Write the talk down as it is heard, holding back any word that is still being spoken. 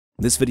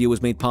This video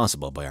was made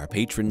possible by our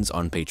patrons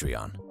on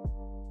Patreon.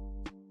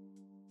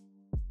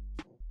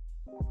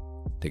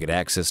 To get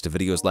access to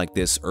videos like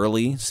this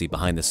early, see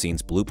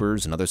behind-the-scenes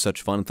bloopers and other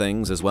such fun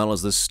things, as well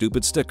as this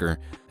stupid sticker,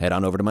 head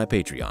on over to my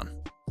Patreon.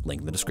 Link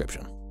in the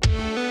description.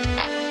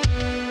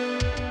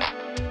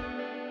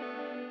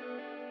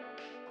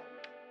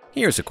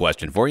 Here's a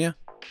question for you.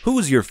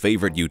 Who's your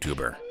favorite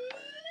YouTuber?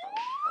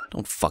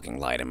 Don't fucking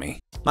lie to me.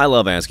 I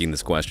love asking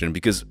this question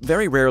because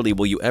very rarely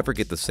will you ever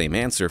get the same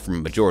answer from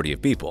a majority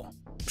of people.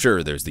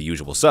 Sure, there's the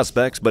usual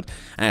suspects, but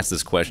ask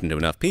this question to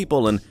enough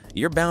people and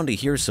you're bound to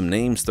hear some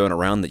names thrown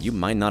around that you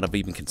might not have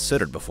even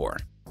considered before.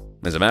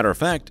 As a matter of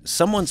fact,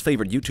 someone's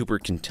favorite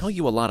YouTuber can tell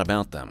you a lot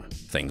about them.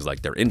 Things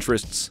like their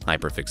interests,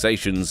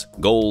 hyperfixations,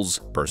 goals,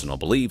 personal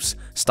beliefs,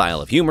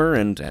 style of humor,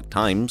 and at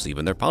times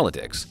even their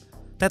politics.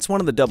 That's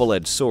one of the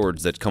double-edged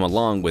swords that come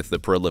along with the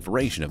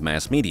proliferation of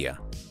mass media.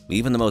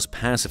 Even the most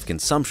passive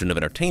consumption of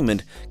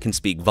entertainment can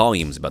speak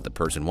volumes about the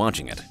person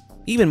watching it.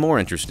 Even more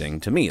interesting,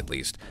 to me at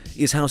least,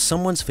 is how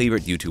someone's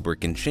favorite YouTuber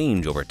can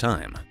change over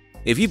time.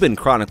 If you've been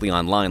chronically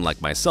online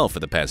like myself for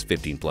the past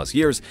 15+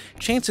 years,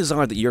 chances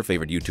are that your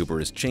favorite YouTuber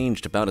has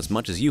changed about as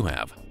much as you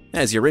have,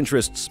 as your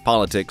interests,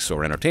 politics,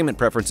 or entertainment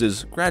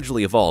preferences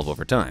gradually evolve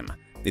over time.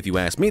 If you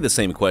asked me the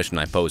same question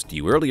I posed to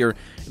you earlier,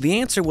 the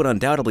answer would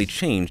undoubtedly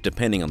change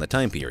depending on the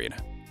time period.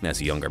 As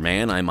a younger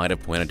man, I might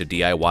have pointed to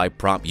DIY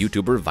prop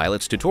YouTuber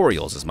Violet's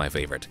tutorials as my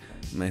favorite.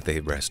 May they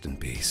rest in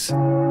peace.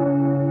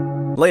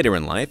 Later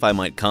in life, I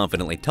might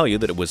confidently tell you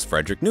that it was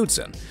Frederick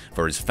Knudsen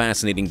for his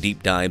fascinating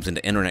deep dives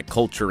into internet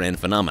culture and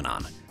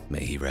phenomenon.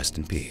 May he rest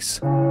in peace.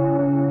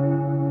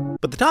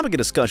 But the topic of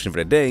discussion for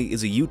today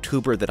is a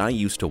YouTuber that I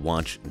used to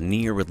watch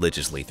near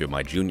religiously through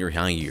my junior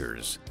high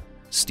years,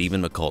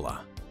 Stephen McCulla,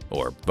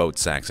 or Boat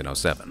Saxon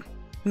 07.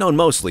 Known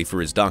mostly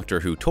for his Doctor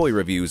Who toy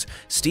reviews,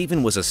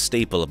 Stephen was a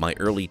staple of my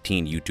early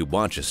teen YouTube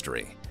watch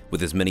history, with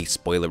his many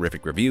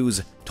spoilerific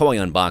reviews, toy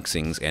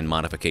unboxings, and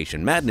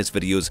modification madness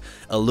videos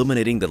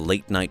illuminating the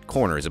late-night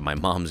corners of my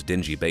mom's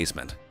dingy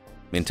basement.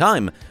 In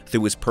time,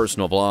 through his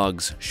personal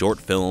vlogs,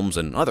 short films,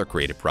 and other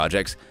creative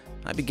projects,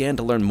 I began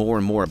to learn more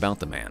and more about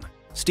the man.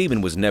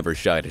 Stephen was never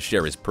shy to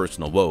share his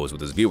personal woes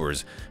with his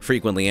viewers,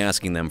 frequently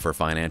asking them for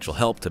financial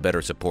help to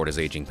better support his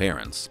aging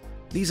parents.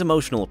 These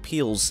emotional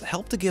appeals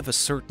help to give a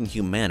certain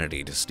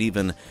humanity to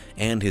Stephen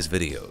and his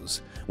videos,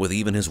 with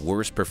even his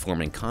worst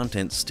performing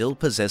content still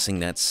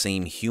possessing that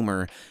same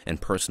humor and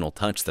personal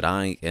touch that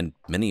I and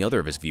many other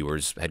of his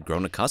viewers had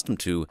grown accustomed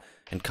to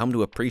and come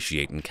to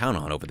appreciate and count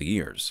on over the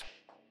years.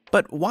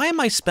 But why am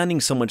I spending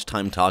so much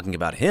time talking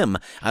about him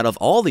out of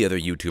all the other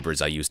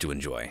YouTubers I used to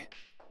enjoy?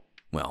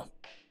 Well,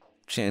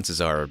 chances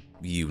are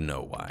you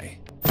know why.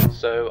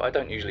 So I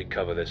don't usually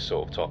cover this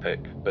sort of topic,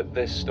 but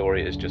this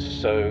story is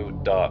just so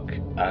dark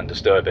and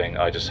disturbing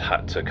I just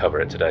had to cover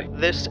it today.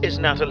 This is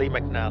Natalie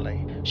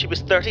McNally. She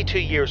was 32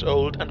 years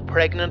old and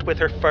pregnant with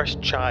her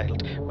first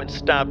child when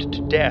stabbed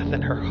to death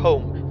in her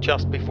home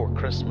just before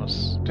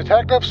Christmas.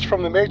 Detectives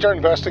from the Major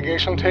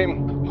Investigation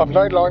Team have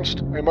now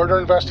launched a murder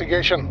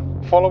investigation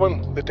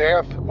following the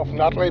death of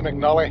Natalie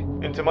McNally.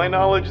 And to my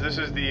knowledge, this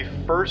is the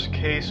first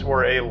case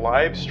where a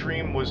live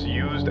stream was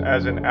used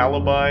as an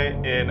alibi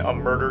in a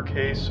murder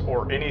case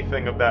or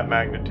anything of that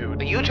magnitude.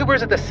 The YouTuber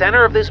is at the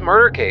center of this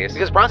murder case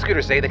because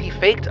prosecutors say that he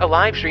faked a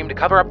live stream to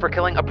cover up for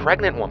killing a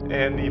pregnant woman.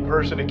 And the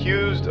person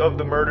accused of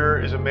the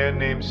murder is a man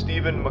named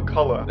Stephen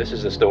McCulla. This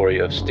is the story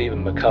of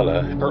Stephen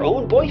McCulla. Her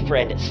own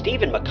boyfriend,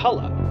 Stephen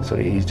McCulla. So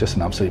he's just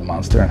an absolute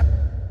monster.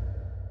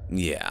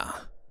 Yeah.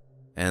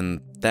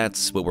 And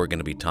that's what we're going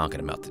to be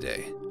talking about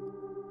today.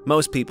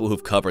 Most people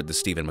who've covered the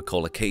Stephen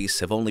McCulla case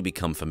have only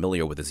become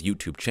familiar with his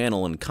YouTube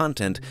channel and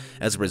content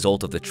as a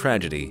result of the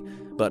tragedy,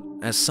 but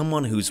as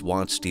someone who's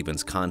watched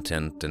Stephen's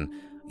content and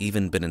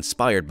even been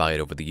inspired by it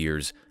over the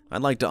years,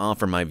 I'd like to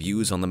offer my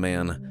views on the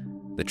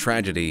man, the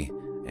tragedy,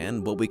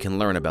 and what we can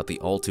learn about the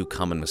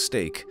all-too-common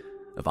mistake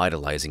of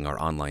idolizing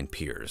our online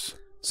peers.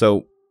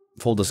 So,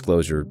 full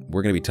disclosure,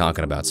 we're going to be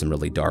talking about some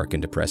really dark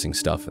and depressing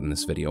stuff in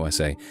this video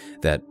essay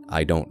that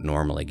I don't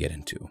normally get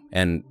into.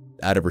 And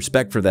out of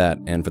respect for that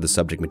and for the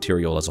subject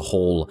material as a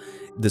whole,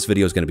 this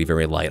video is going to be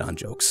very light on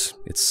jokes.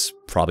 It's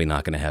probably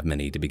not going to have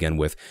many to begin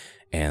with,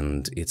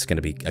 and it's going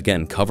to be,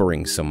 again,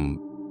 covering some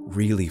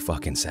really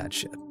fucking sad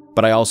shit.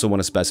 But I also want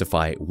to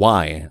specify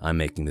why I'm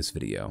making this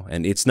video,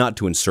 and it's not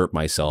to insert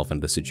myself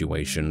into the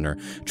situation or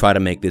try to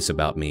make this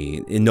about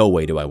me. In no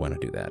way do I want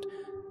to do that.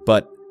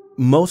 But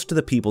most of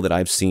the people that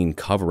I've seen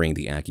covering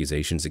the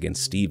accusations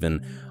against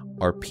Stephen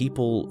are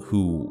people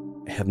who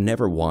have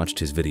never watched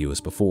his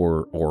videos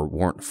before or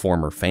weren't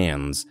former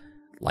fans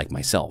like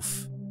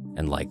myself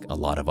and like a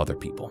lot of other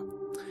people.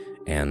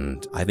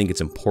 And I think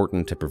it's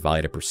important to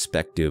provide a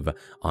perspective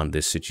on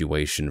this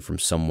situation from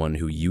someone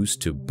who used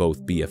to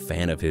both be a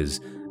fan of his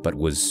but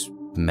was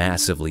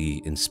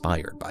massively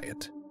inspired by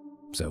it.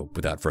 So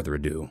without further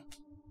ado,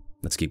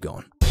 let's keep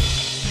going.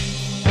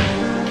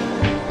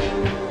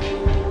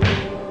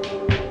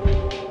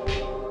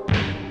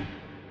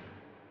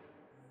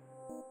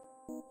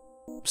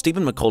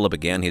 Stephen McCulla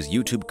began his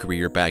YouTube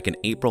career back in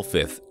April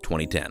 5th,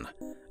 2010.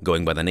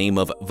 going by the name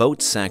of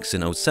Vote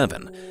Saxon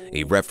 07,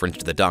 a reference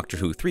to the Doctor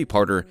Who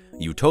three-parter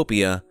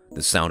Utopia,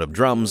 The Sound of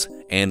Drums,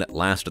 and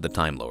Last of the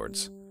Time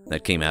Lords,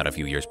 that came out a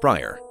few years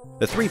prior.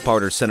 The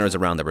three-parter centers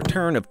around the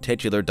return of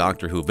titular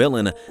Doctor Who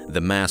villain,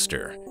 the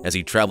Master, as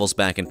he travels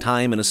back in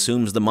time and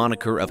assumes the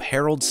moniker of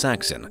Harold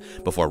Saxon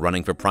before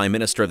running for Prime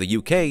Minister of the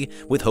UK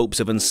with hopes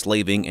of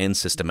enslaving and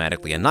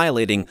systematically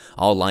annihilating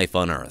all life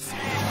on Earth.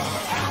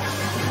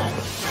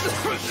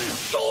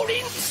 You're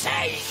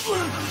insane!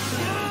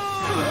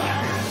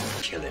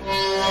 Kill him.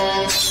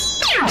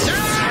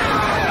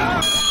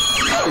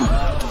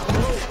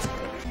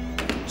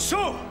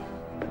 So,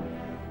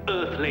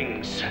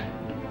 Earthlings.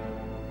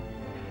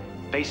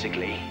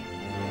 Basically,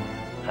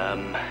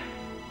 end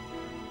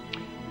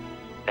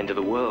of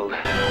the world.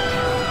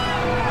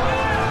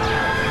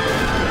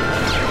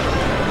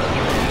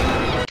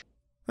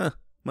 Huh,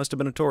 must have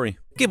been a Tory.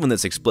 Given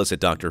this explicit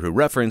Doctor Who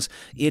reference,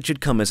 it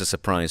should come as a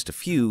surprise to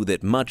few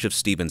that much of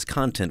Steven's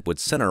content would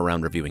center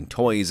around reviewing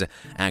toys,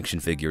 action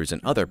figures,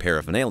 and other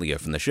paraphernalia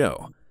from the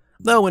show.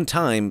 Though in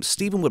time,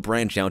 Steven would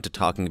branch out to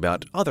talking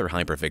about other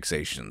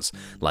hyperfixations,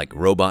 like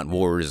Robot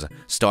Wars,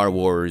 Star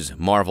Wars,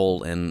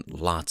 Marvel, and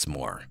lots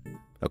more.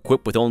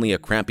 Equipped with only a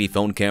crappy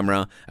phone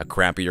camera, a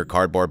crappier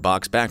cardboard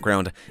box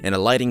background, and a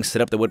lighting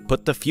setup that would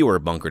put the viewer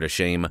bunker to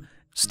shame,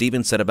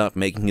 Steven set about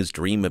making his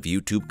dream of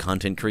YouTube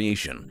content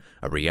creation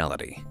a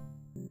reality.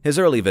 His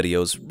early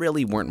videos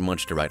really weren't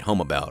much to write home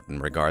about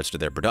in regards to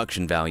their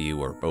production value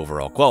or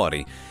overall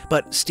quality,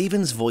 but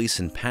Steven's voice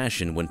and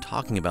passion when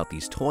talking about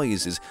these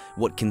toys is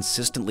what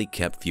consistently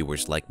kept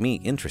viewers like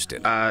me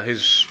interested.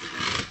 His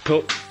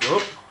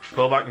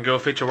pull back and go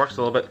feature works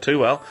a little bit too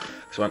well.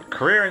 So it went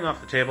careering off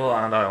the table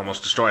and I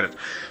almost destroyed it,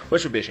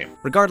 which would be a shame.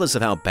 Regardless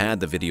of how bad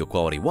the video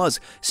quality was,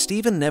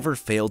 Steven never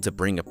failed to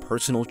bring a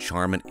personal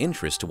charm and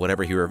interest to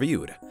whatever he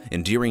reviewed,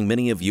 endearing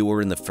many a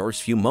viewer in the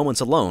first few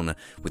moments alone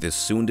with his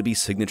soon-to-be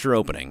signature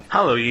opening.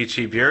 Hello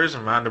YouTube viewers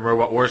and random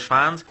Robot Wars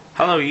fans.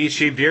 Hello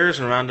YouTube viewers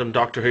and random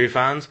Doctor Who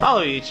fans.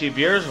 Hello YouTube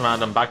viewers and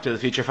random Back to the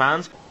Future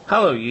fans.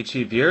 Hello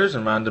YouTube viewers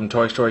and random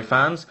Toy Story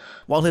fans.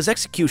 While his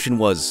execution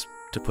was,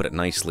 to put it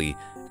nicely,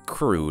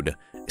 crude,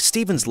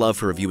 Steven's love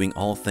for reviewing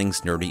all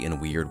things nerdy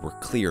and weird were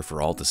clear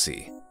for all to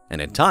see.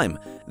 And in time,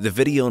 the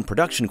video and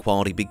production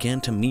quality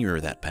began to mirror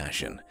that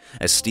passion,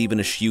 as Steven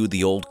eschewed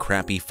the old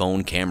crappy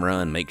phone camera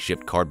and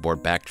makeshift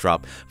cardboard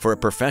backdrop for a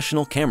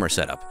professional camera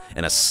setup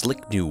and a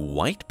slick new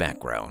white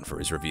background for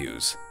his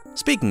reviews.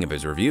 Speaking of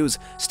his reviews,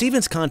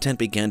 Steven's content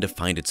began to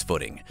find its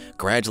footing,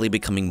 gradually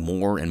becoming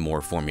more and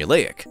more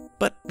formulaic,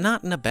 but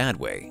not in a bad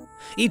way.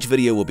 Each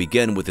video will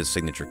begin with his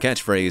signature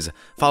catchphrase,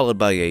 followed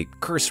by a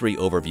cursory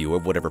overview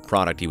of whatever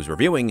product he was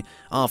reviewing,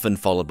 often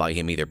followed by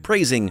him either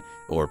praising,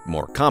 or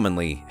more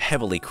commonly,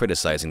 heavily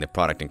criticizing the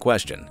product in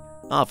question,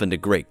 often to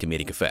great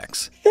comedic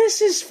effects.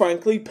 This is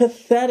frankly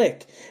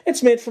pathetic.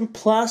 It's made from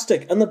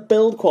plastic and the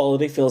build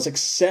quality feels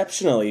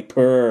exceptionally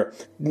poor.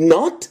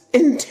 Not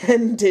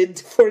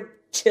intended for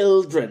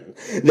children.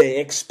 They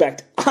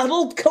expect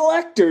adult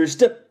collectors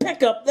to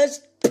pick up this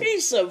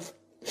piece of...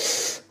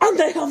 And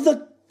they have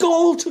the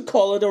gall to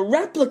call it a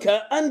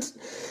replica, and...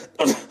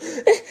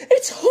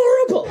 It's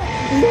horrible!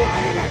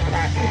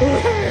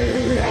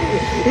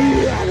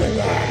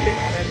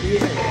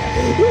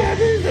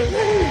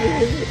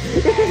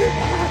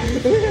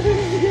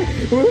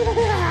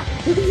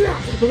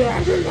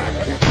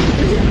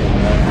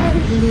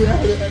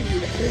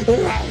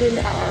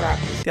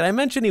 Did I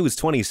mention he was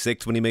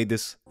 26 when he made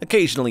this?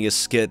 Occasionally a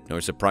skit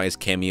or surprise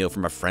cameo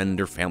from a friend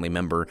or family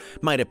member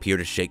might appear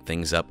to shake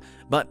things up,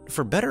 but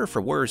for better or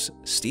for worse,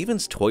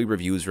 Steven's toy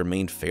reviews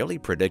remained fairly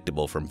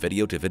predictable from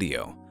video to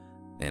video.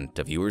 And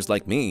to viewers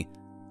like me,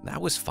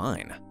 that was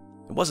fine.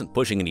 It wasn't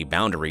pushing any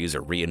boundaries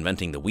or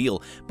reinventing the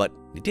wheel, but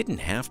it didn't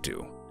have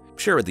to.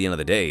 Sure, at the end of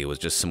the day, it was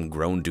just some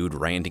grown dude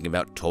ranting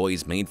about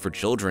toys made for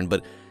children,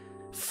 but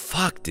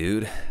fuck,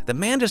 dude. The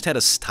man just had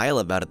a style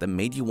about it that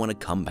made you want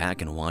to come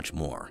back and watch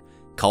more.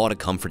 Call it a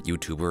comfort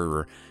YouTuber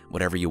or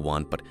whatever you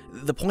want, but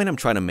the point I'm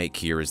trying to make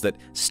here is that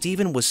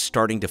Steven was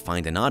starting to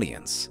find an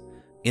audience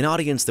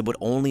that would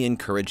only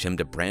encourage him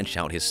to branch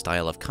out his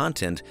style of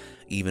content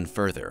even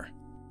further.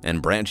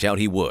 And branch out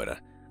he would,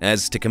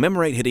 as to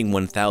commemorate hitting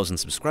 1,000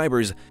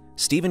 subscribers,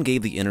 Steven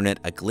gave the internet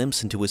a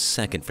glimpse into his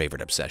second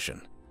favorite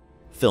obsession: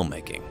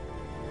 filmmaking.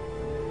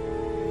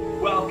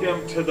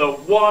 Welcome to the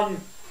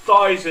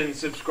 1,000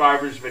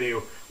 subscribers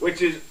video,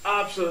 which is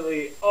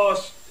absolutely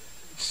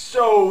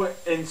so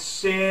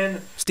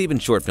insane.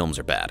 Steven's short films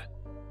are bad.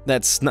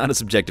 That's not a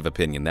subjective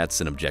opinion, that's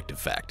an objective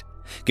fact.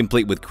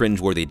 Complete with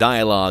cringeworthy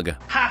dialogue.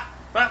 Ha!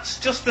 That's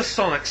just the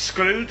sonic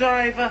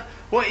screwdriver.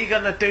 What are you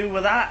gonna do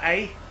with that,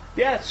 eh?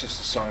 Yeah, it's just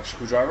a sonic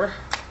screwdriver.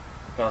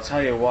 But I'll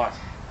tell you what,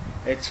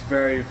 it's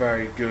very,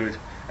 very good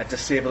at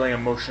disabling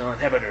emotional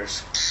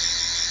inhibitors.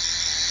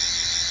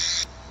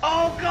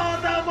 Oh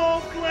god, I'm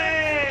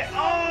ugly!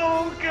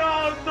 Oh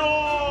god,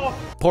 no!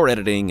 Poor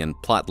editing and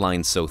plot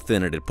lines so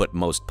thin it'd put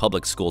most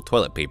public school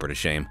toilet paper to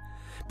shame.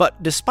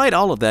 But despite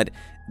all of that,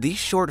 these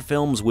short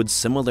films would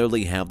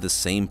similarly have the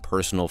same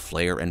personal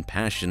flair and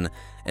passion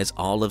as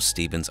all of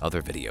Steven's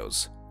other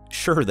videos.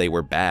 Sure, they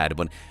were bad,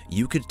 but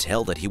you could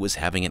tell that he was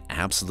having an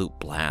absolute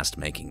blast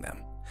making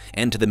them.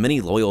 And to the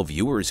many loyal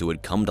viewers who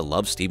had come to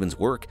love Steven's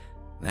work,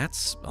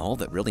 that's all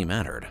that really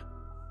mattered.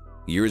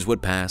 Years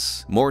would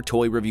pass, more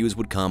toy reviews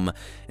would come,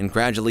 and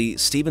gradually,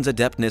 Steven's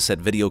adeptness at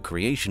video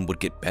creation would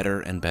get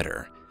better and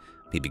better.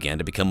 He began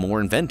to become more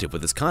inventive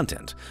with his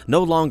content,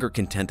 no longer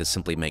content to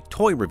simply make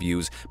toy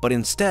reviews, but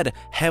instead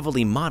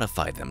heavily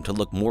modify them to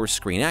look more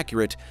screen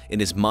accurate in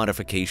his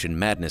Modification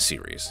Madness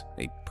series,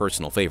 a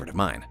personal favorite of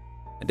mine.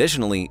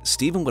 Additionally,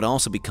 Steven would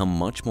also become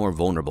much more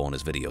vulnerable in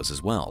his videos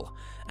as well,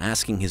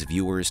 asking his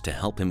viewers to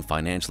help him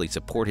financially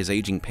support his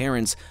aging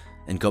parents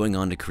and going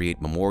on to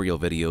create memorial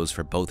videos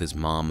for both his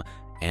mom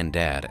and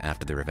dad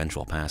after their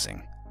eventual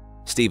passing.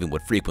 Steven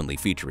would frequently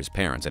feature his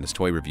parents in his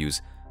toy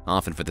reviews,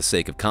 often for the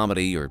sake of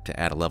comedy or to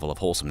add a level of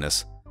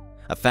wholesomeness,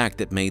 a fact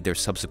that made their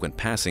subsequent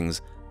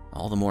passings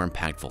all the more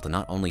impactful to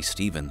not only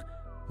Steven,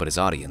 but his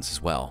audience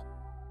as well.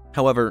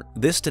 However,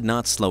 this did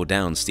not slow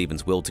down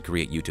Steven's will to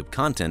create YouTube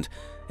content,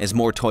 as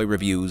more toy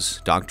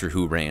reviews, Doctor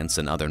Who rants,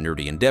 and other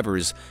nerdy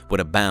endeavors would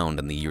abound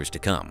in the years to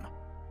come.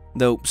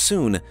 Though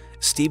soon,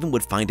 Steven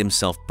would find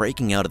himself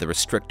breaking out of the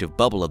restrictive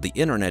bubble of the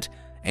internet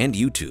and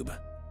YouTube,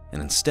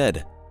 and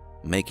instead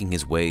making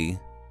his way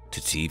to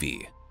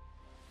TV.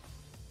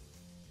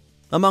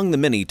 Among the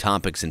many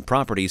topics and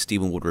properties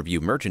Steven would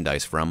review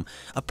merchandise from,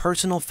 a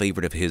personal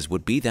favorite of his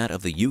would be that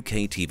of the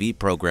UK TV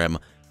program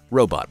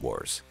Robot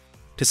Wars.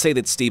 To say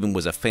that Steven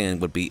was a fan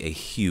would be a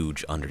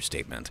huge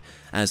understatement,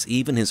 as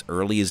even his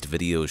earliest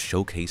videos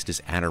showcased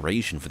his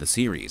adoration for the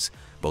series,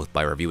 both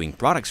by reviewing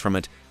products from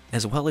it,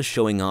 as well as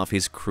showing off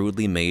his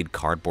crudely made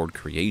cardboard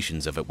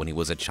creations of it when he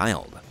was a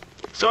child.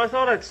 So I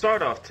thought I'd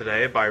start off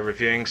today by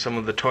reviewing some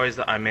of the toys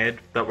that I made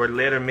that were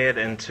later made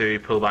into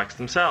pullbacks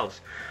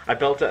themselves. I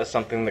built it as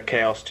something that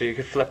Chaos 2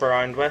 could flip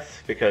around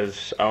with,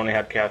 because I only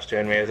had Chaos 2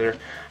 and Razor,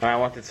 and I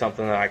wanted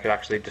something that I could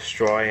actually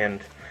destroy and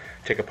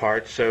take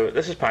apart. So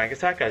this is Panic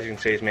Attack, as you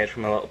can see, is made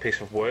from a little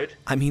piece of wood.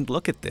 I mean,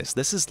 look at this.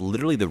 This is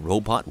literally the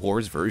Robot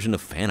Wars version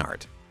of fan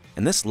art.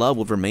 And this love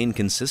would remain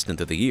consistent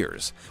through the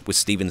years, with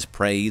Steven's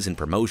praise and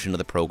promotion of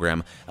the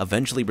program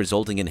eventually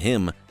resulting in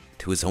him,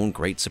 to his own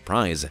great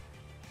surprise,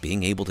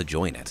 being able to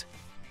join it.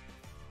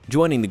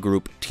 Joining the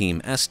group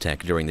Team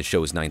S-Tech during the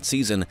show's 9th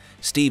season,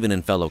 Steven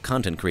and fellow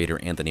content creator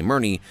Anthony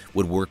Murney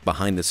would work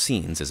behind the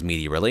scenes as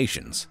media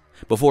relations,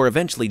 before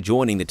eventually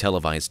joining the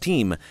televised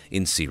team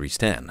in Series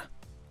 10.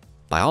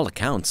 By all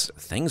accounts,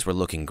 things were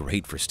looking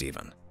great for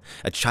Steven.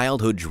 A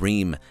childhood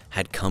dream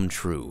had come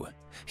true.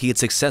 He had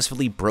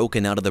successfully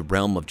broken out of the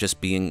realm of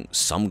just being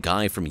some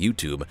guy from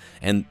YouTube,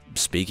 and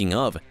speaking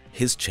of,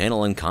 his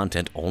channel and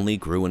content only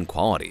grew in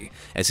quality,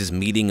 as his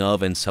meeting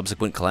of and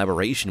subsequent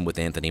collaboration with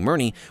Anthony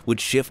Murney would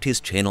shift his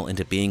channel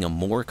into being a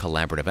more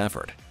collaborative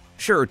effort.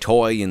 Sure,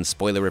 toy and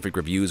spoilerific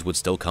reviews would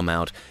still come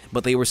out,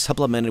 but they were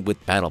supplemented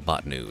with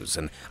BattleBot news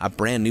and a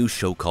brand new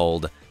show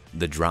called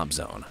The Drop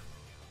Zone.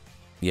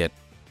 Yet,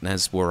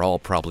 as we're all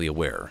probably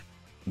aware,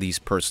 these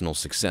personal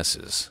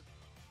successes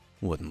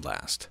wouldn't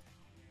last.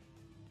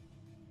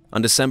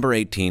 On December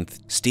 18th,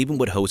 Steven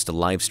would host a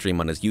live stream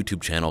on his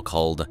YouTube channel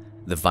called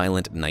The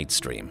Violent Night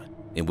Stream,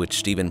 in which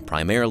Steven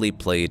primarily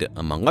played,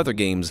 among other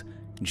games,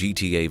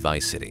 GTA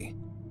Vice City.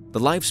 The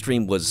live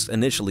stream was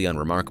initially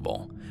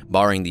unremarkable,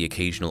 barring the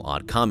occasional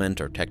odd comment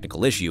or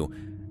technical issue.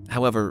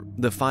 However,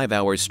 the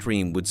 5-hour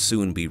stream would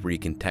soon be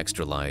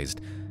recontextualized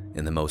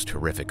in the most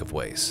horrific of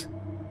ways.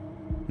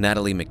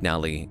 Natalie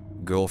McNally,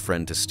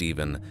 girlfriend to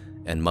Steven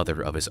and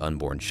mother of his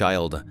unborn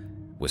child,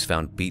 was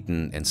found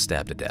beaten and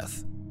stabbed to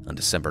death on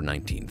December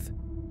 19th,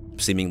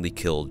 seemingly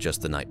killed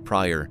just the night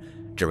prior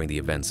during the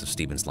events of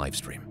Steven's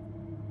livestream.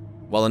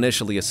 While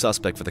initially a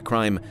suspect for the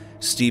crime,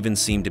 Steven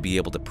seemed to be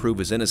able to prove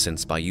his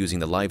innocence by using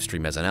the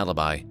livestream as an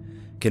alibi,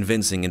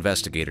 convincing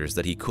investigators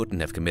that he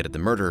couldn't have committed the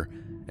murder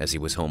as he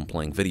was home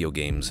playing video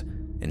games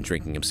and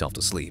drinking himself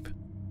to sleep.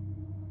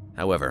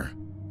 However,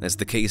 as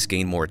the case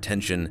gained more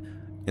attention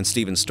and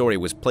Steven's story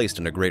was placed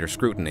under greater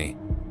scrutiny,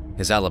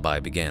 his alibi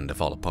began to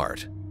fall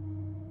apart.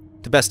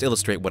 To best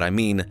illustrate what I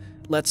mean,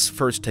 let's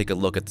first take a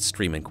look at the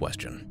stream in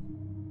question.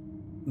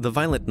 The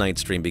Violent Night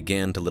stream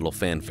began to little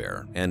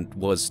fanfare and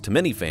was, to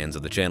many fans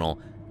of the channel,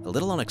 a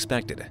little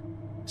unexpected.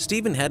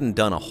 Steven hadn't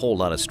done a whole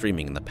lot of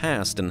streaming in the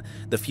past, and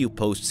the few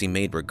posts he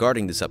made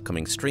regarding this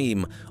upcoming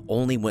stream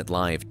only went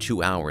live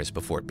 2 hours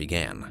before it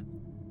began.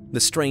 The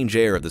strange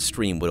air of the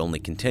stream would only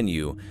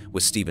continue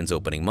with Steven's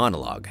opening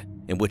monologue,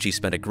 in which he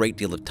spent a great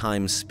deal of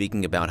time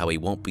speaking about how he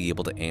won't be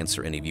able to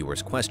answer any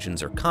viewers'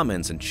 questions or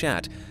comments in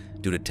chat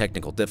due to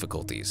technical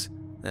difficulties,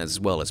 as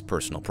well as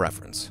personal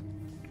preference.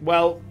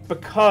 Well,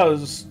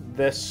 because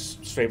this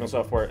streaming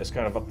software is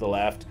kind of up the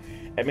left,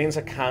 it means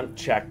I can't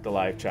check the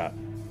live chat,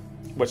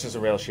 which is a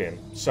real shame.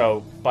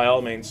 So, by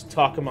all means,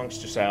 talk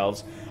amongst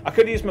yourselves. I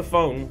could use my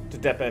phone to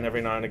dip in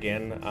every now and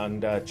again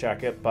and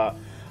check it, but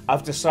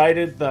I've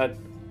decided that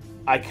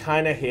I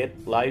kind of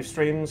hate live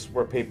streams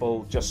where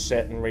people just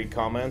sit and read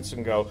comments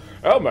and go,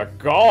 "Oh my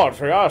god,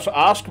 yes,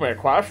 ask me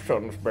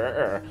questions."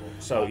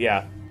 So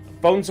yeah,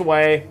 phones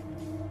away.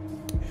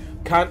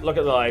 Can't look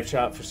at the live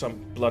chat for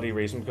some bloody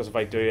reason, because if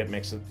I do, it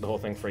makes the whole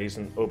thing freeze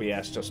and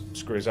OBS just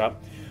screws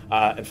up.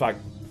 In fact,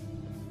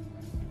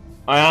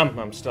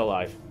 I'm still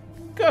live.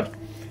 Good.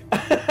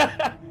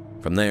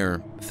 From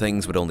there,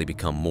 things would only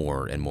become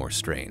more and more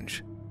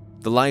strange.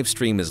 The live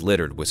stream is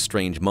littered with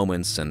strange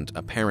moments and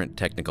apparent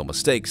technical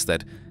mistakes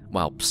that,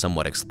 while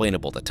somewhat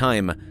explainable at the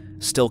time,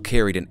 still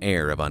carried an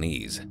air of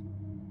unease.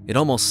 It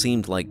almost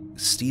seemed like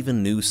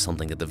Steven knew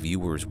something that the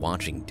viewers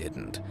watching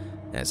didn't,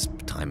 as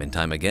time and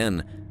time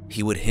again,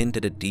 he would hint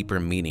at a deeper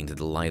meaning to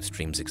the live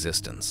stream's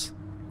existence.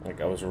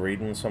 Like, I was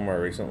reading somewhere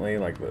recently,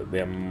 like,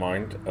 the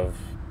amount of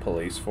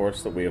police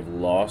force that we have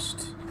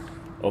lost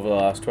over the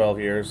last 12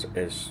 years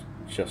is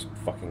just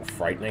fucking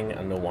frightening,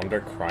 and no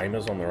wonder crime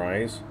is on the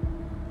rise.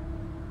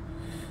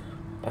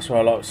 That's why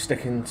I like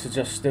sticking to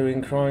just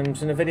doing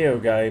crimes in a video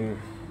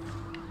game.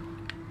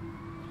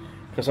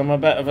 Because I'm a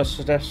bit of a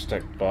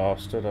sadistic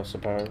bastard, I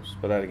suppose.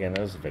 But then again, it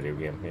is a video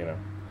game, you know.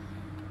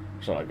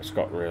 It's not like it's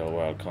got real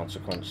world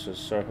consequences,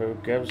 so who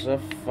gives a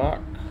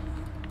fuck?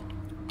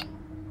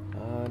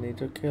 I need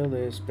to kill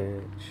this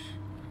bitch.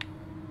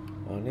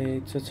 I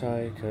need to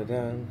take her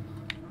down.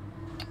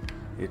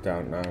 You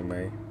don't know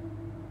me.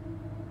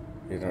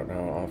 You don't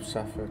know what I've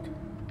suffered.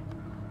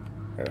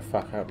 Get the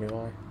fuck out of me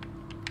way.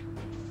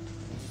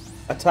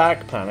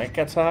 Attack, panic,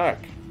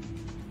 attack.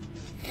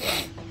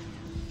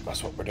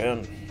 That's what we're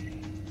doing.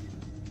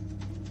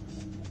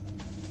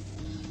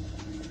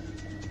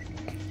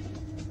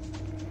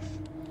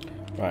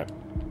 Right,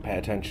 pay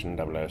attention,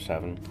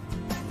 007.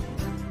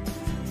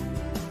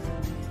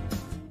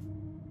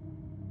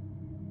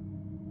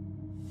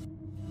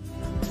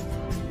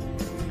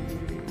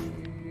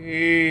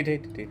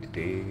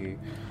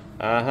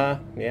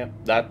 Yeah,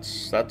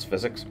 that's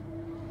physics.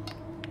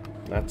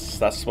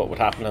 That's what would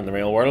happen in the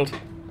real world.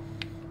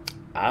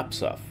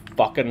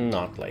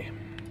 Abso-fucking-notly.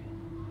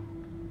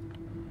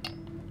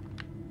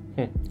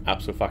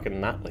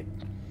 Abso-fucking-notly.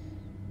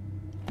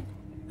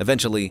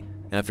 Eventually,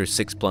 after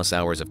 6+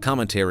 hours of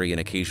commentary and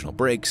occasional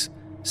breaks,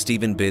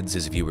 Steven bids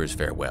his viewers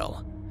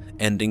farewell,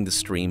 ending the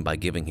stream by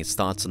giving his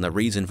thoughts on the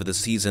reason for the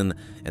season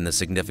and the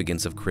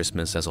significance of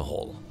Christmas as a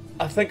whole.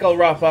 I think I'll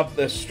wrap up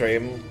this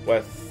stream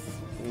with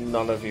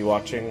none of you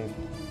watching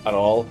at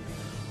all,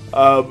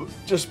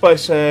 just by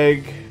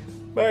saying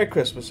Merry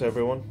Christmas,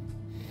 everyone.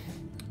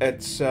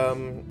 It's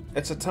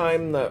a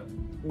time that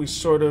we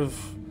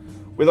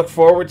look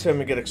forward to and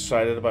we get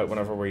excited about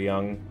whenever we're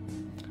young.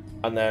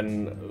 And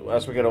then,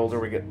 as we get older,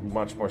 we get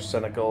much more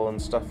cynical and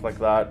stuff like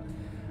that.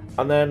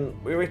 And then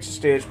we reach a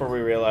stage where we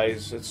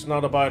realize it's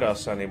not about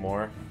us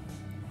anymore.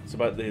 It's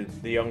about the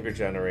younger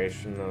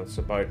generation, and it's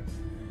about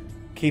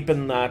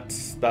keeping that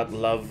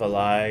love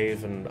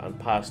alive and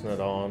passing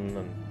it on.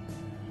 And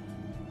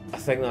I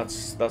think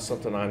that's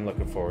something I'm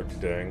looking forward to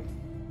doing.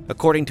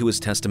 According to his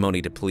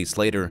testimony to police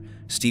later,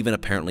 Steven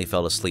apparently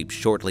fell asleep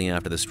shortly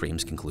after the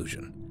stream's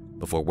conclusion,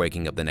 before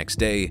waking up the next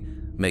day,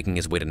 making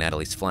his way to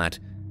Natalie's flat,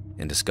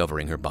 and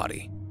discovering her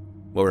body,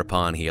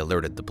 whereupon he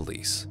alerted the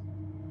police.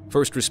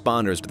 First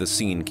responders to the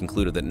scene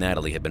concluded that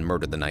Natalie had been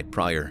murdered the night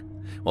prior,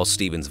 while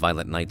Steven's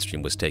violent night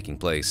stream was taking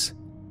place.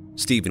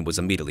 Steven was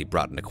immediately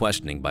brought into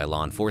questioning by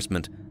law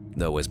enforcement,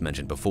 though, as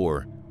mentioned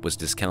before, was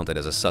discounted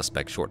as a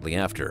suspect shortly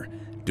after,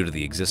 due to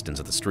the existence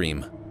of the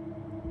stream.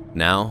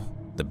 Now,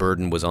 the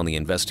burden was on the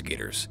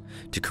investigators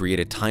to create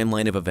a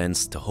timeline of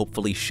events to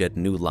hopefully shed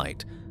new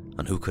light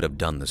on who could have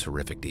done this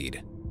horrific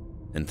deed.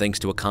 And thanks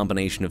to a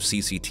combination of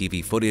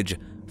CCTV footage,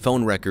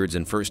 phone records,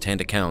 and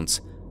first-hand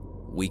accounts,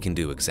 we can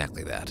do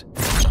exactly that.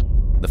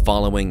 The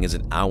following is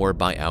an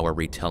hour-by-hour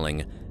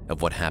retelling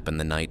of what happened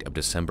the night of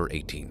December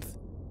 18th,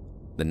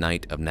 the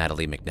night of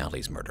Natalie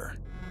McNally's murder.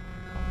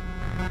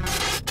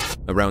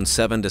 Around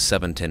 7 to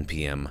 7:10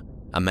 p.m.,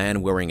 a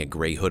man wearing a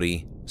gray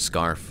hoodie,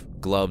 scarf,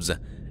 gloves,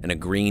 and a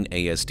green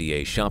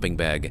ASDA shopping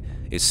bag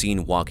is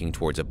seen walking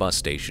towards a bus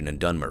station in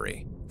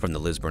Dunmurry from the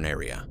Lisburn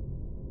area.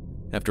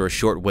 After a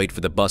short wait for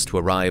the bus to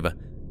arrive,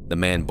 the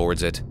man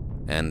boards it,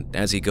 and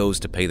as he goes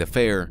to pay the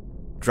fare,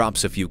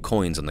 drops a few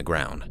coins on the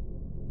ground.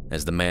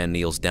 As the man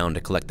kneels down to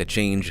collect the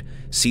change,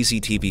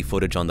 CCTV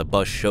footage on the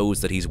bus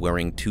shows that he's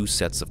wearing 2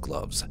 sets of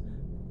gloves,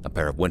 a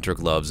pair of winter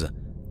gloves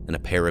and a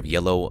pair of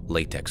yellow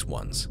latex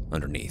ones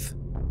underneath,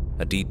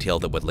 a detail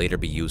that would later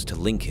be used to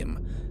link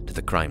him to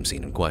the crime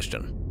scene in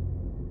question.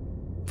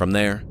 From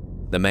there,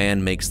 the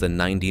man makes the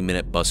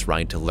 90-minute bus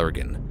ride to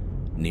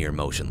Lurgan, near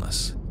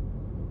motionless.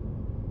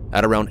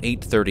 At around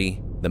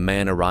 8:30, the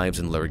man arrives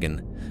in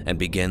Lurgan and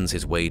begins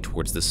his way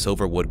towards the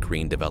Silverwood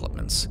Green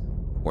developments,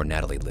 where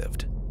Natalie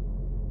lived.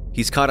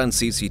 He's caught on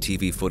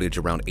CCTV footage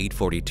around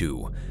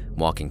 8:42,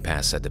 walking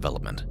past said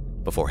development,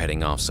 before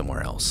heading off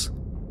somewhere else.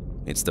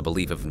 It's the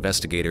belief of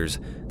investigators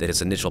that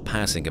his initial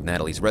passing of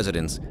Natalie's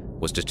residence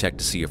was to check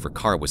to see if her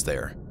car was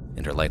there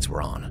and her lights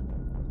were on.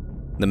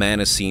 The man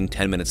is seen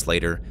 10 minutes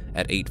later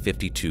at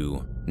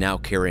 8:52, now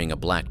carrying a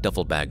black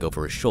duffel bag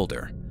over his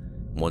shoulder,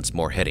 once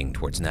more heading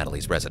towards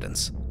Natalie's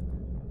residence.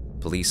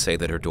 Police say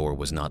that her door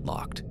was not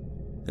locked,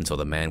 and so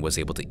the man was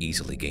able to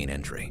easily gain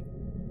entry.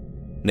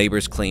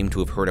 Neighbors claim to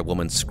have heard a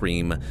woman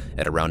scream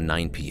at around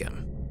 9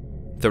 p.m.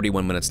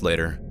 31 minutes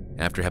later,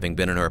 after having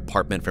been in her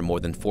apartment for more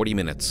than 40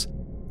 minutes,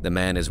 the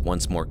man is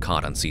once more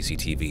caught on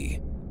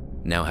CCTV,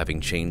 now having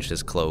changed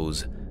his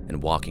clothes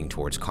and walking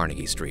towards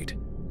Carnegie Street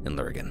in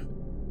Lurgan.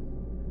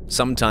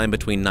 Sometime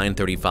between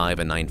 9:35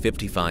 and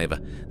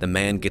 9:55, the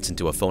man gets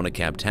into a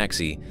phone-a-cab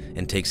taxi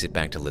and takes it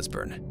back to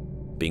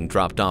Lisburn, being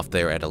dropped off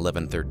there at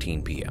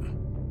 11:13 p.m.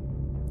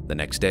 The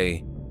next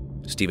day,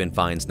 Stephen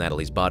finds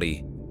Natalie's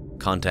body,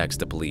 contacts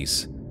the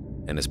police,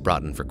 and is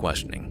brought in for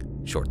questioning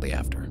shortly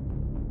after.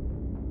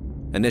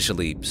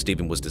 Initially,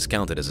 Stephen was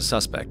discounted as a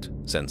suspect,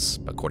 since,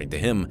 according to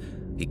him,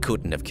 he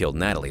couldn't have killed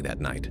Natalie that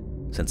night,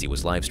 since he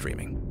was live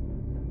streaming.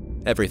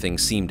 Everything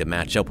seemed to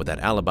match up with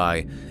that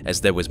alibi,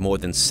 as there was more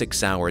than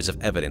 6 hours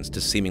of evidence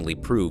to seemingly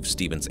prove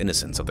Stephen's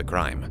innocence of the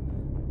crime.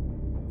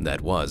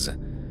 That was,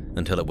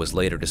 until it was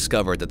later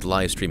discovered that the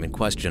live stream in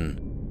question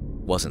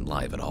wasn't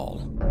live at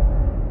all.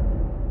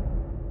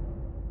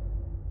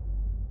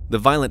 The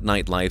Violent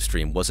Night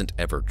livestream wasn't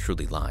ever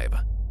truly live,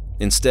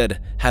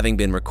 instead having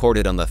been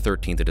recorded on the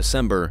 13th of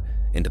December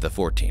into the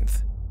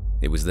 14th.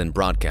 It was then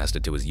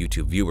broadcasted to his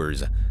YouTube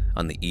viewers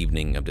on the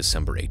evening of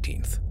December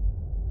 18th,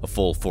 a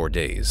full 4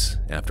 days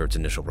after its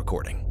initial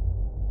recording.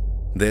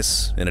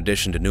 This, in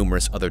addition to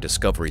numerous other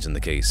discoveries in the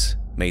case,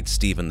 made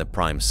Stephen the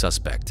prime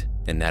suspect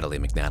in Natalie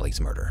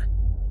McNally's murder.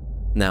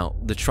 Now,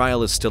 the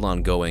trial is still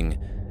ongoing,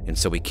 and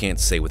so we can't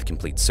say with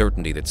complete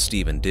certainty that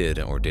Stephen did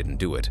or didn't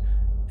do it,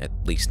 at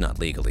least not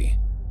legally.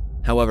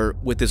 However,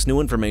 with this new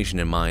information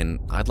in mind,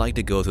 I'd like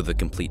to go through the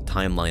complete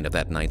timeline of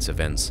that night's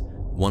events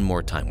one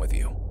more time with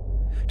you,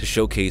 to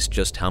showcase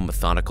just how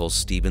methodical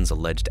Stephen's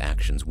alleged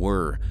actions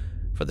were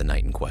for the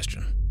night in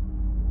question.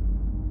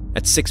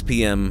 At 6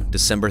 p.m.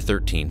 December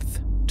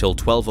 13th till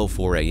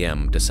 12:04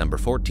 a.m. December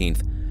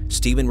 14th,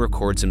 Stephen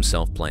records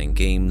himself playing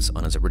games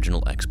on his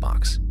original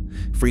Xbox,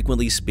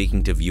 frequently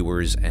speaking to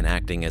viewers and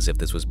acting as if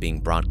this was being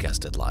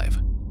broadcasted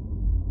live.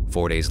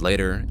 4 days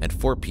later, at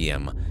 4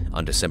 p.m.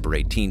 on December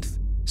 18th,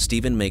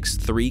 Stephen makes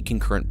 3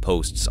 concurrent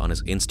posts on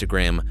his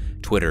Instagram,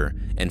 Twitter,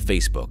 and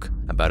Facebook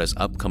about his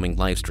upcoming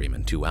livestream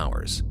in 2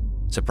 hours,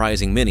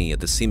 surprising many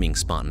at the seeming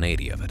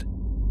spontaneity of it.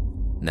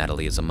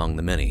 Natalie is among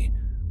the many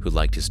who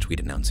liked his tweet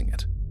announcing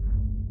it.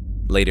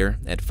 Later,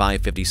 at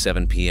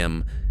 5:57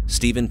 p.m.,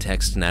 Stephen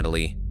texts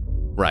Natalie,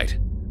 "Right,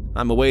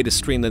 I'm away to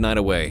stream the night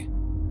away.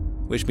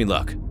 Wish me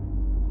luck."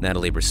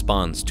 Natalie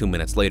responds 2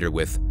 minutes later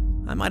with,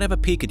 "I might have a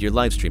peek at your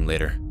livestream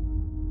later."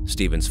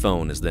 Stephen's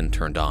phone is then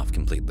turned off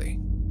completely.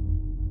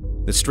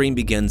 The stream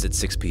begins at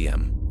 6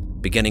 p.m.,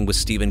 beginning with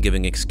Stephen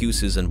giving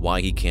excuses on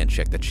why he can't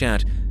check the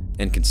chat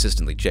and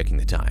consistently checking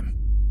the time.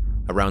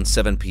 Around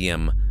 7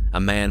 p.m., a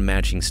man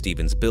matching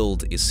Stephen's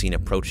build is seen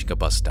approaching a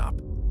bus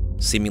stop,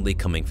 seemingly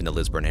coming from the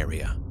Lisburn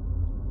area,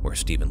 where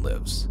Stephen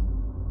lives.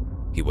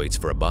 He waits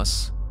for a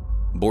bus,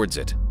 boards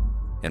it,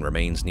 and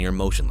remains near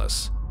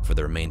motionless for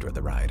the remainder of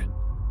the ride,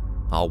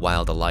 all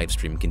while the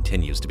livestream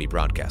continues to be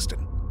broadcasted.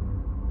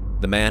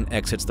 The man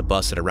exits the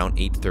bus at around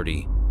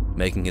 8:30,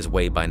 making his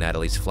way by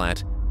Natalie's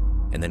flat,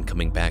 and then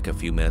coming back a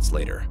few minutes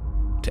later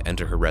to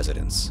enter her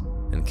residence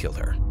and kill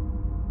her.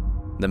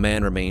 The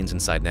man remains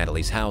inside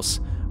Natalie's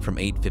house from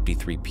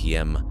 8:53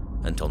 p.m.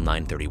 until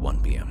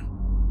 9:31 p.m.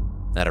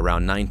 At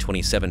around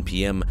 9:27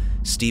 p.m.,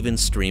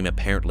 Stephen's stream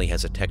apparently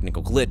has a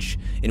technical glitch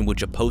in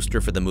which a poster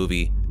for the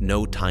movie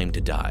No Time to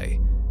Die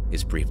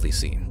is briefly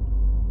seen.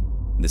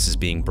 This is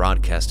being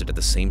broadcasted at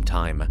the same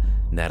time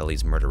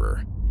Natalie's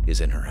murderer is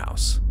in her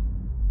house.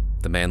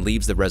 The man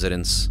leaves the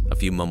residence a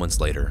few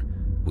moments later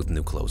with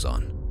new clothes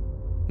on,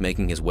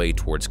 making his way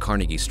towards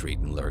Carnegie Street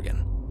in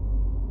Lurgan.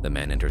 The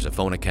man enters a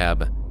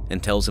phone-a-cab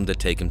and tells him to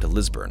take him to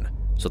Lisburn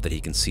so that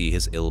he can see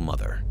his ill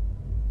mother.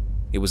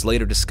 It was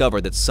later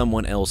discovered that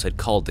someone else had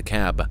called the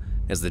cab,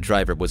 as the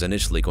driver was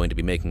initially going to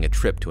be making a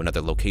trip to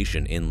another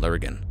location in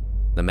Lurgan.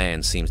 The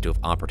man seems to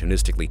have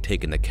opportunistically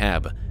taken the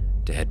cab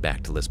to head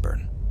back to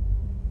Lisburn.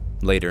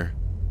 Later,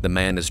 the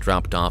man is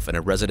dropped off in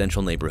a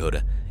residential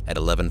neighborhood at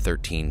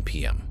 11:13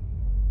 p.m.,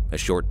 a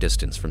short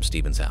distance from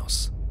Stephen's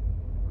house.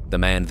 The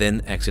man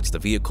then exits the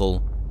vehicle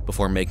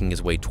before making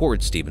his way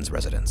towards Stephen's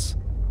residence,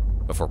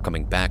 before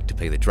coming back to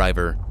pay the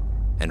driver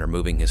and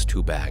removing his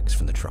 2 bags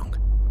from the trunk.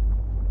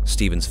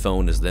 Stephen's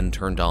phone is then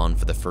turned on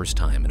for the first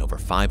time in over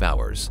 5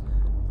 hours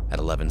at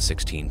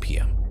 11:16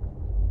 p.m.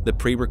 The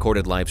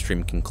pre-recorded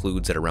livestream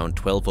concludes at around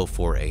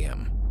 12:04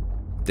 a.m.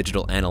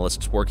 Digital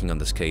analysts working on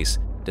this case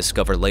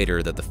discover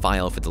later that the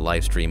file for the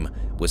livestream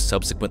was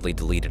subsequently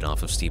deleted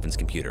off of Stephen's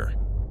computer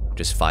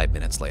just 5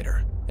 minutes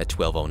later at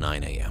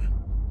 12:09 a.m.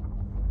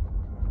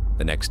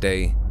 The next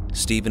day,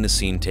 Stephen is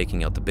seen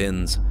taking out the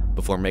bins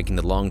before making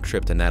the long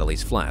trip to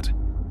Natalie's flat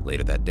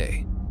later that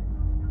day,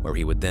 where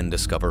he would then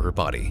discover her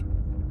body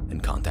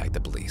and contact the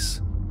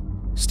police.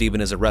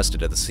 Stephen is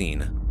arrested at the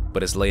scene,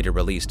 but is later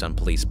released on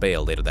police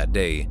bail later that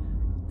day,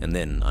 and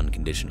then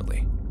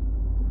unconditionally.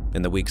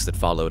 In the weeks that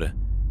followed,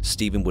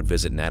 Stephen would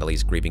visit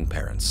Natalie's grieving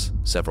parents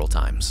several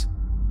times,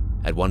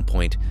 at one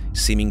point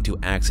seeming to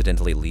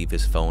accidentally leave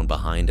his phone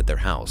behind at their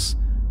house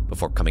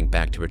before coming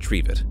back to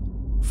retrieve it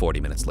 40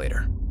 minutes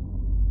later.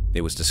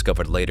 It was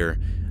discovered later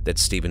that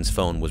Steven's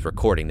phone was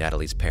recording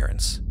Natalie's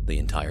parents the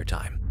entire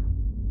time.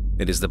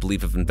 It is the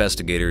belief of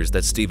investigators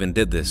that Steven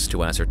did this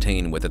to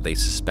ascertain whether they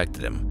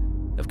suspected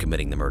him of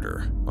committing the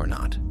murder or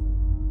not.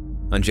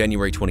 On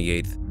January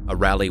 28th, a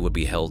rally would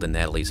be held in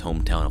Natalie's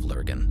hometown of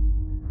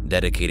Lurgan,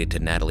 dedicated to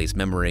Natalie's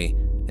memory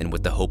and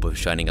with the hope of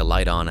shining a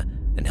light on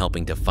and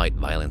helping to fight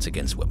violence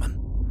against women.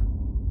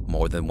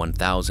 More than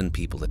 1,000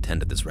 people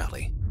attended this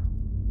rally,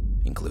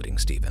 including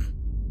Steven.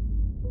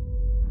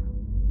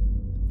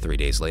 3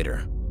 days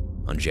later,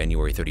 on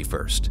January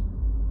 31st,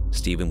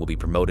 Steven will be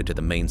promoted to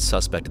the main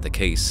suspect in the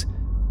case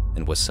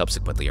and was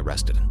subsequently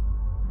arrested.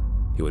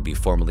 He would be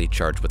formally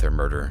charged with her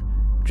murder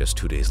just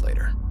 2 days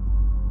later.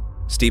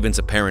 Steven's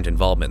apparent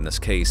involvement in this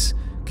case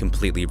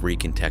completely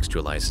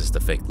recontextualizes the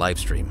fake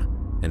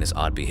livestream and his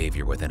odd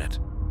behavior within it.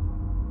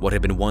 What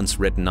had been once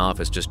written off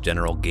as just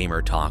general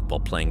gamer talk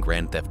while playing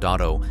Grand Theft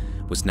Auto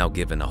was now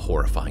given a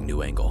horrifying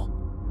new angle.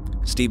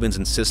 Steven's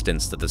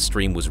insistence that the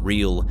stream was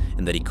real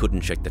and that he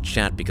couldn't check the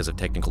chat because of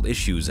technical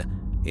issues,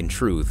 in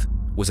truth,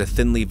 was a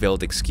thinly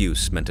veiled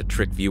excuse meant to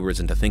trick viewers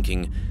into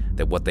thinking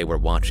that what they were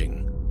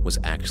watching was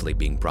actually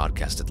being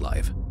broadcasted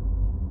live.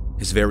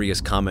 His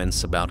various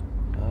comments about,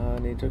 "I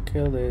need to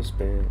kill this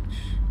bitch,"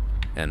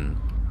 and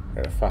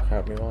 "Who the fuck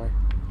help me why?"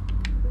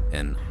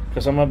 and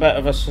 "Because I'm a bit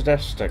of a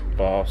sadistic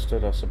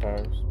bastard, I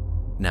suppose,"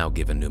 now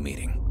given new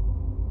meaning.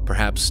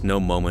 Perhaps no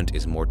moment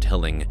is more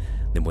telling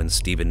than when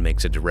Steven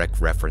makes a direct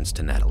reference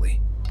to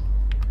Natalie.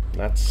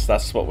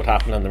 That's what would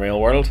happen in the real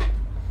world.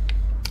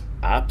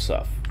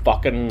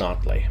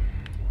 Abso-fucking-notly.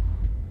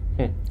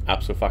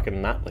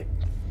 Abso-fucking-notly.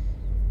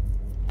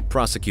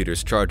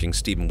 Prosecutors charging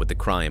Steven with the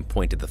crime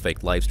pointed the fake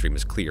livestream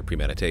as clear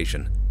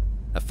premeditation,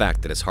 a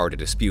fact that is hard to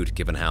dispute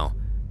given how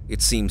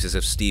it seems as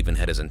if Steven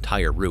had his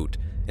entire route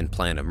and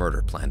plan of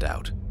murder planned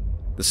out.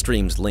 The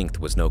stream's length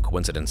was no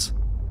coincidence,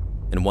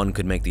 and one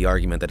could make the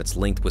argument that its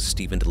length was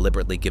Steven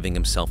deliberately giving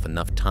himself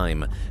enough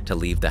time to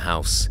leave the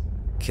house,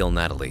 kill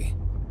Natalie,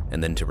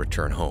 and then to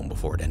return home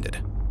before it ended.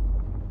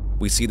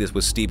 We see this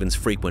with Steven's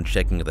frequent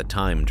checking of the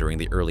time during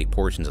the early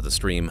portions of the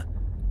stream,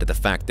 to the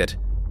fact that,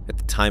 at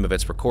the time of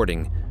its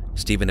recording,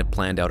 Steven had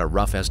planned out a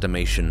rough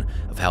estimation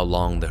of how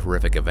long the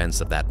horrific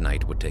events of that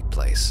night would take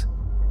place.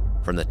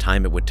 From the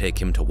time it would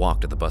take him to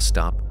walk to the bus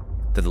stop,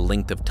 to the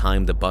length of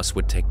time the bus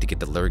would take to get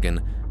to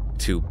Lurgan,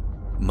 to,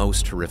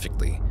 most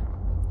horrifically,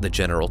 the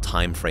general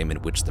time frame in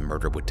which the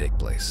murder would take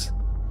place.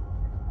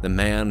 The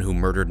man who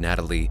murdered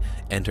Natalie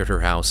entered her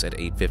house at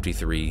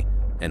 8:53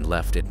 and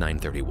left at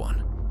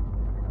 9:31.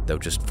 Though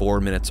just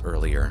 4 minutes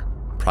earlier,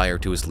 prior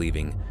to his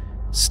leaving,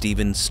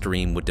 Steven's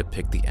stream would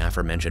depict the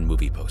aforementioned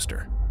movie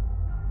poster.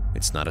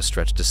 It's not a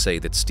stretch to say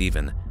that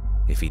Steven,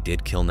 if he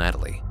did kill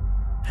Natalie,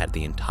 had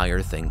the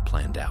entire thing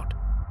planned out,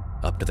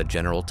 up to the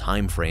general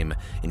time frame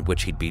in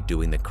which he'd be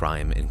doing the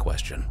crime in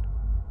question.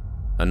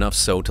 Enough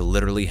so to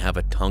literally have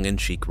a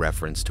tongue-in-cheek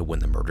reference to when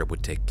the murder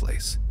would take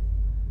place,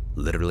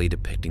 literally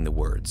depicting the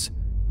words,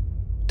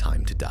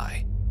 "Time to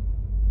die."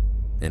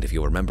 And if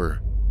you'll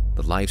remember,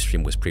 the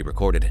livestream was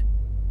pre-recorded.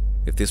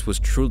 If this was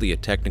truly a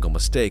technical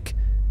mistake,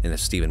 and if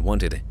Steven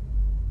wanted,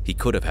 he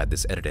could have had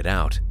this edited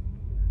out,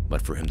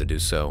 but for him to do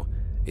so,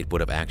 it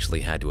would have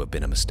actually had to have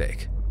been a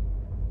mistake.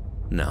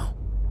 No,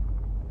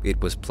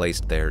 it was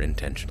placed there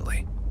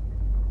intentionally.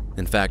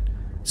 In fact,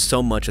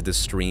 so much of this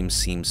stream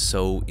seems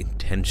so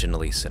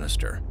intentionally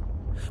sinister.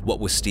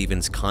 What with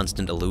Steven's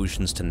constant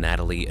allusions to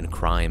Natalie and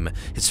crime,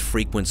 his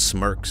frequent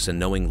smirks and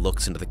knowing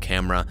looks into the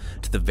camera,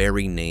 to the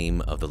very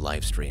name of the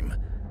livestream,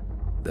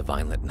 The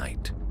Violent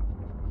Night.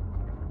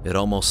 It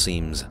almost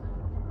seems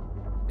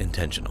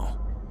intentional,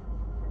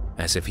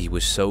 as if he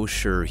was so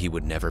sure he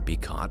would never be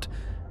caught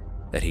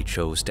that he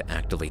chose to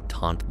actively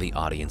taunt the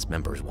audience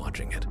members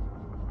watching it.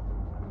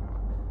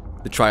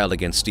 The trial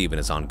against Steven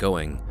is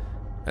ongoing.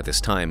 At this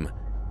time,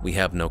 we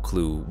have no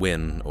clue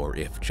when or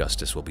if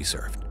justice will be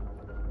served.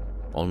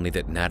 Only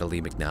that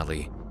Natalie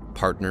McNally,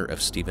 partner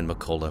of Steven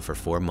McCulla for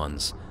 4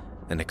 months,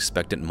 and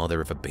expectant mother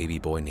of a baby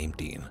boy named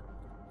Dean,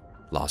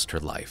 lost her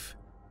life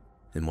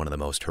in one of the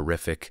most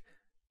horrific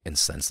and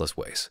senseless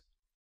ways.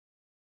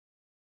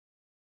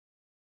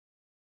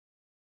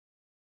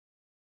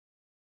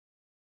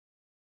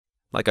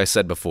 Like I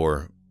said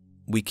before,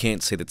 we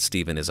can't say that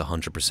Steven is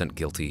 100%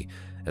 guilty,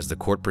 as the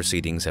court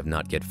proceedings have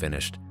not yet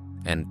finished,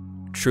 and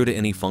true to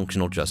any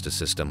functional justice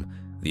system,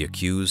 the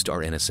accused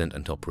are innocent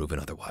until proven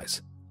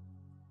otherwise.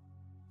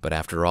 But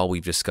after all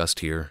we've discussed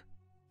here,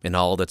 and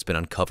all that's been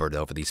uncovered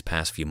over these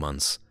past few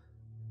months,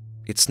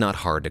 it's not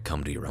hard to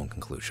come to your own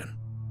conclusion.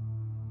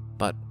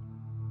 But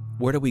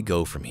where do we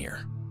go from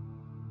here?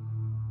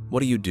 What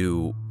do you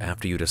do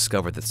after you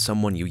discover that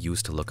someone you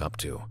used to look up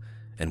to,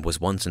 and was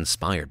once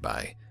inspired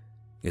by,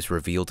 is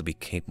revealed to be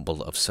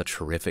capable of such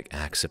horrific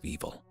acts of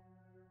evil?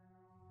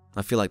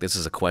 I feel like this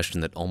is a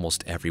question that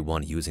almost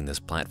everyone using this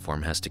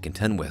platform has to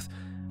contend with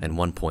at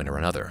one point or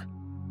another.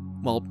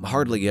 While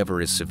hardly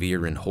ever as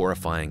severe and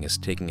horrifying as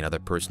taking another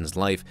person's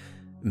life,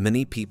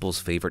 many people's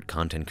favorite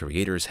content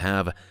creators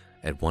have,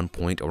 at one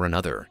point or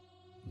another,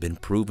 been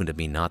proven to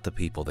be not the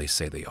people they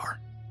say they are.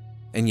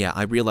 And yeah,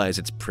 I realize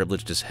it's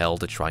privileged as hell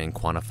to try and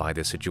quantify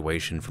this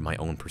situation from my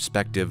own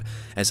perspective,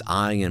 as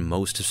I and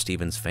most of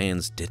Steven's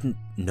fans didn't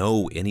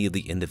know any of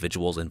the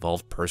individuals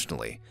involved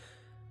personally.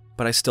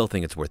 But I still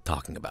think it's worth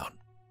talking about.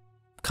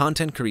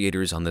 Content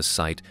creators on this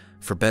site,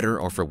 for better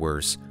or for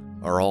worse,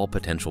 are all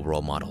potential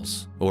role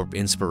models or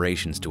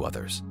inspirations to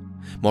others.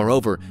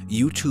 Moreover,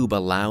 YouTube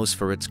allows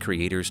for its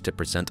creators to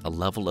present a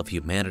level of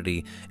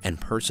humanity and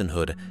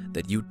personhood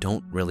that you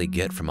don't really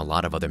get from a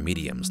lot of other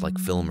mediums like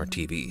film or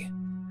TV.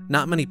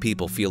 Not many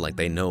people feel like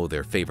they know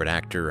their favorite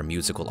actor or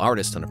musical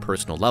artist on a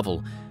personal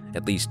level,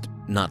 at least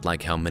not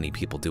like how many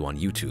people do on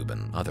YouTube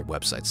and other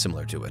websites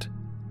similar to it.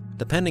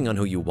 Depending on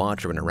who you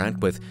watch or interact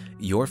with,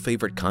 your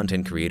favorite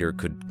content creator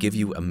could give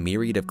you a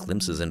myriad of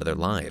glimpses into their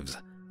lives,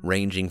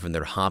 ranging from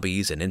their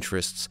hobbies and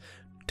interests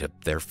to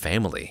their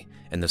family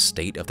and the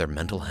state of their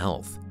mental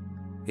health.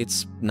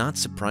 It's not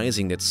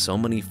surprising that so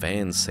many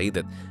fans say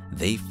that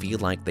they feel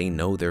like they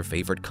know their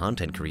favorite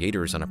content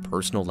creators on a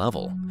personal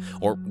level,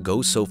 or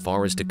go so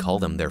far as to call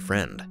them their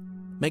friend.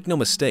 Make no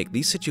mistake,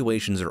 these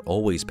situations are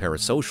always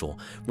parasocial,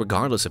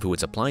 regardless of who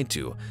it's applied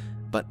to,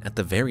 but at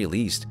the very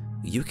least,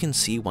 you can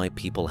see why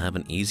people have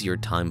an easier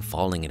time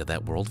falling into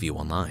that worldview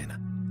online.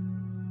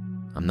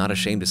 I'm not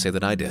ashamed to say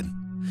that I did.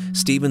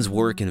 Steven's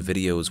work and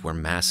videos were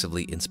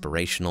massively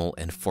inspirational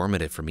and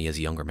formative for me as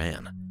a younger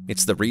man.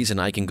 It's the reason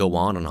I can go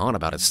on and on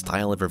about his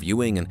style of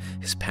reviewing and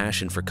his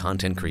passion for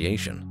content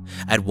creation.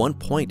 At one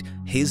point,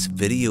 his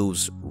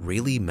videos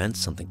really meant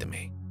something to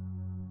me.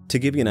 To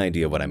give you an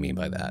idea of what I mean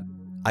by that,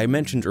 I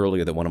mentioned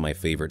earlier that one of my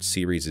favorite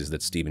series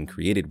that Steven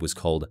created was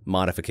called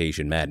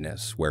Modification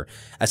Madness, where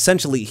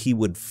essentially he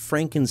would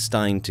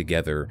Frankenstein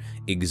together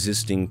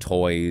existing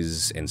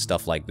toys and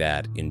stuff like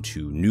that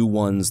into new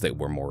ones that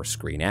were more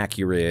screen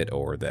accurate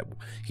or that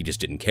he just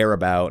didn't care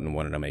about and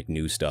wanted to make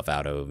new stuff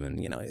out of,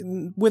 and, you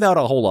know, without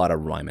a whole lot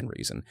of rhyme and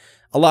reason.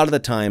 A lot of the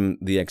time,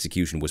 the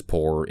execution was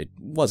poor, it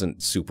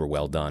wasn't super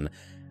well done.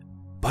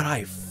 But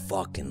I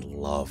fucking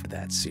loved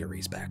that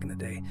series back in the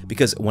day,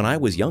 because when I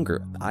was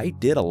younger, I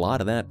did a lot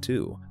of that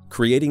too.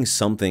 Creating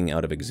something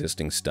out of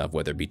existing stuff,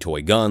 whether it be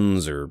toy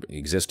guns or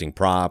existing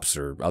props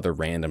or other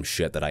random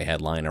shit that I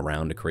had lying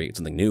around to create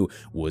something new,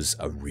 was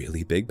a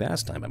really big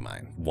pastime of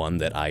mine, one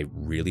that I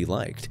really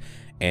liked.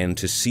 And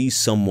to see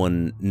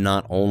someone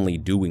not only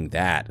doing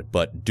that,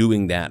 but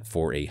doing that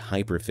for a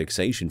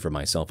hyperfixation for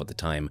myself at the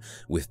time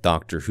with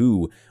Doctor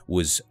Who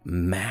was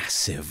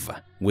massive,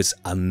 was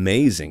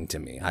amazing to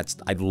me.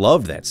 I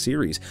loved that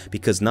series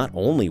because not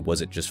only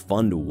was it just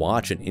fun to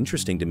watch and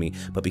interesting to me,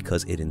 but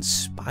because it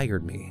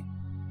inspired me.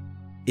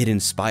 It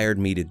inspired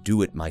me to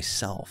do it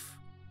myself.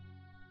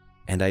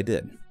 And I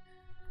did.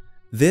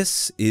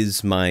 This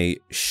is my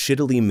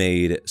shittily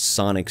made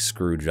sonic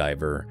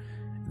screwdriver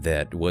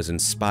that was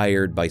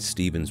inspired by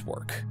Steven's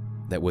work,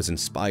 that was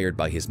inspired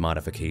by his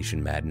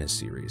Modification Madness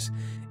series.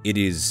 It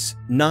is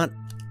not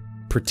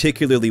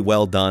particularly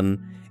well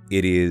done.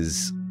 It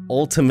is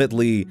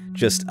ultimately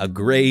just a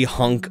gray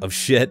hunk of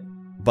shit,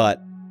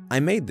 but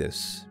I made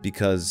this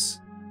because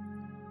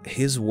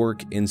his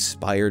work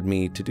inspired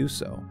me to do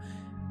so.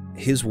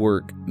 His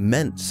work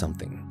meant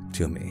something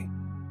to me.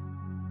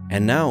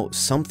 And now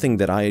something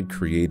that I had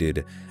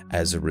created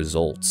as a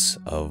result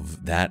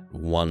of that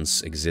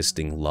once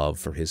existing love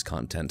for his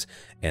content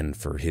and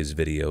for his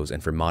videos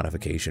and for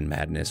Modification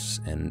Madness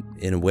and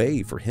in a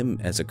way for him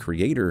as a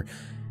creator,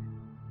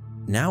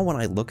 now when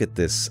I look at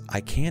this,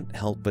 I can't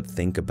help but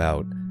think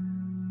about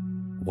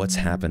what's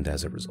happened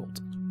as a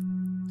result.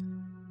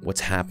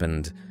 What's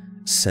happened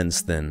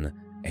since then,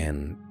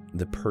 and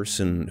the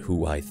person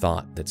who I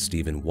thought that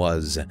Steven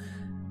was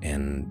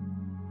and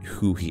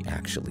who he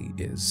actually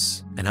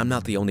is. And I'm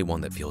not the only one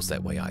that feels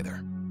that way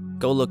either.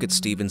 Go look at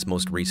Steven's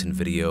most recent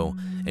video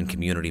and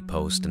community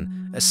post,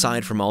 and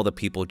aside from all the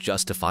people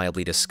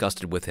justifiably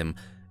disgusted with him,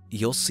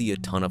 you'll see a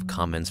ton of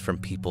comments from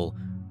people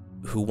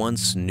who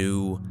once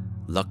knew,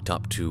 looked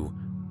up to,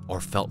 or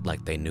felt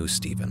like they knew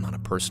Steven on a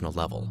personal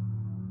level,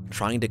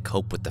 trying to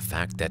cope with the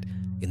fact that,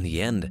 in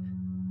the end,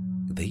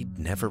 they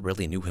never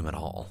really knew him at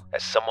all.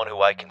 As someone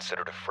who I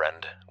considered a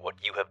friend, what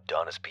you have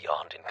done is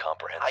beyond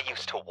incomprehensible. I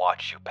used to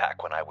watch you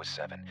back when I was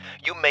 7.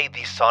 You made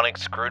these sonic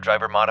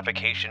screwdriver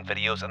modification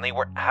videos, and they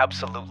were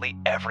absolutely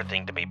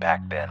everything to me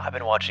back then. I've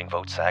been watching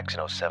Vote Sax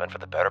in 07 for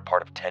the better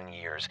part of 10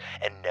 years,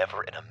 and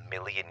never in a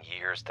million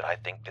years did I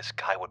think this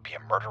guy would be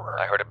a murderer.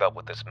 I heard about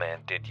what this man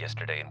did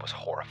yesterday and was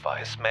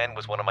horrified. This man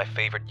was one of my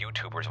favorite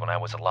YouTubers when I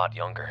was a lot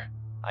younger.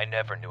 I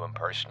never knew him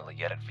personally,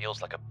 yet it feels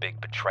like a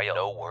big betrayal.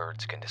 No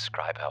words can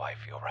describe how I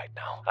feel right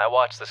now. I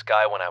watched this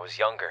guy when I was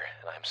younger,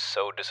 and I'm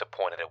so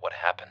disappointed at what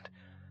happened.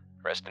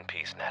 Rest in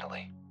peace,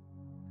 Natalie.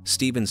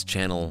 Steven's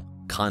channel,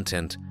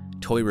 content,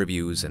 toy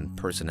reviews, and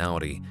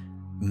personality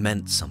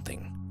meant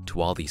something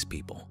to all these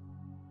people.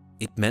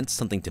 It meant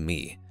something to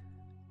me.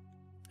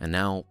 And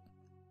now,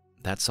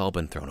 that's all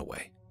been thrown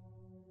away.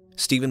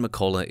 Steven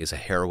McCulla is a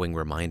harrowing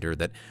reminder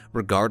that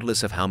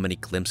regardless of how many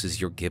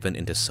glimpses you're given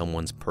into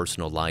someone's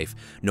personal life,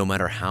 no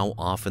matter how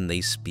often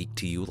they speak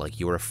to you like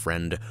you're a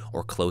friend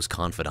or close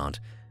confidant,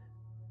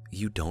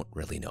 you don't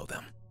really know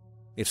them.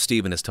 If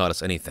Steven has taught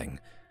us anything,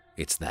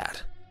 it's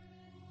that.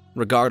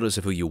 Regardless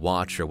of who you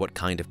watch or what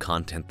kind of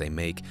content they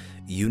make,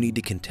 you need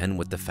to contend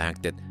with the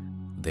fact that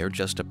they're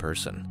just a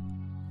person,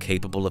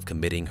 capable of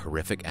committing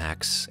horrific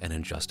acts and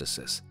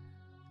injustices.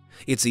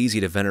 It's easy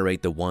to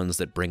venerate the ones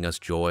that bring us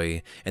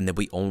joy and that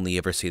we only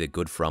ever see the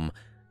good from,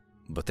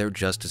 but they're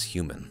just as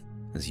human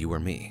as you or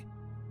me,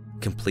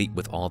 complete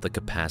with all the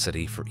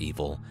capacity for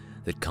evil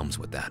that comes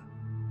with that.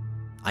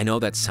 I know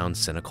that sounds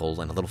cynical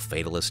and a little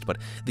fatalist, but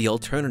the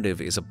alternative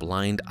is a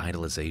blind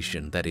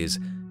idolization that is,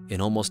 in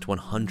almost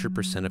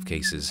 100% of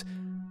cases,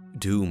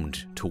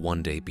 doomed to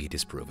one day be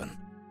disproven.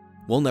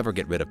 We'll never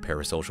get rid of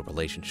parasocial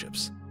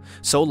relationships.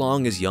 So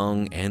long as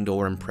young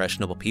and/or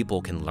impressionable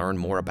people can learn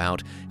more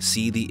about,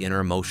 see the inner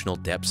emotional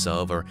depths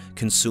of, or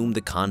consume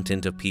the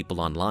content of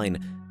people online,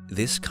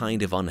 this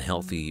kind of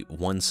unhealthy,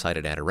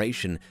 one-sided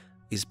adoration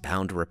is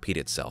bound to repeat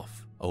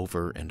itself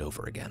over and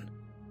over again.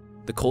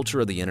 The culture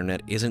of the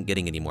internet isn't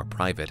getting any more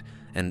private,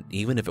 and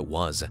even if it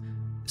was,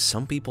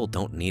 some people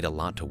don't need a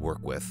lot to work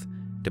with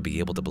to be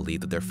able to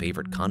believe that their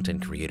favorite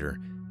content creator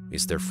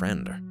is their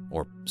friend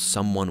or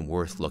someone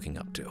worth looking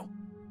up to.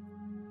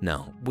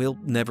 No, we'll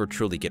never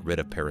truly get rid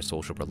of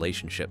parasocial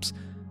relationships,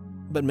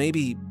 but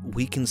maybe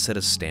we can set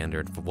a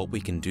standard for what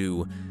we can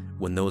do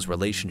when those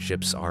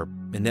relationships are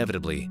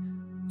inevitably,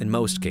 in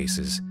most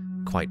cases,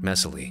 quite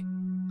messily,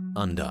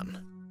 undone.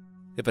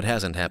 If it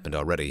hasn't happened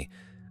already,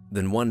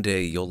 then one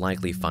day you'll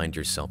likely find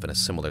yourself in a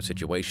similar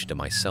situation to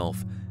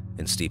myself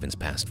and Steven's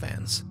past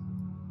fans,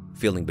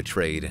 feeling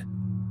betrayed,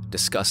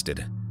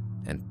 disgusted,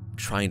 and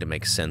trying to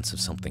make sense of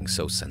something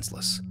so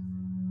senseless.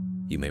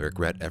 You may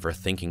regret ever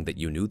thinking that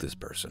you knew this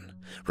person,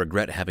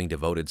 regret having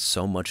devoted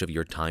so much of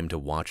your time to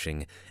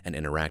watching and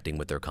interacting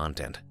with their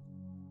content.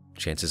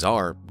 Chances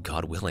are,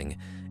 God willing,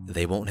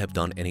 they won't have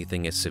done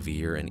anything as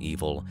severe and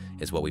evil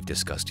as what we've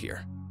discussed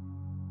here.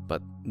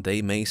 But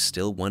they may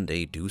still one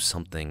day do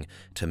something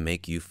to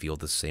make you feel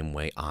the same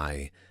way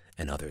I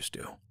and others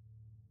do.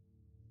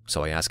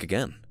 So I ask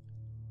again,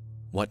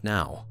 what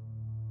now?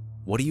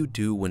 What do you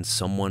do when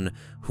someone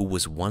who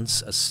was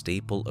once a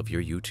staple of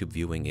your YouTube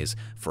viewing is,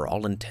 for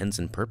all intents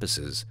and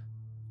purposes,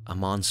 a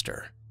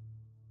monster?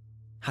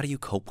 How do you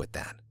cope with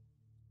that?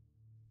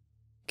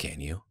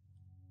 Can you?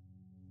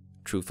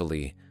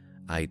 Truthfully,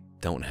 I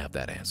don't have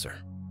that answer.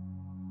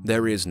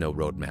 There is no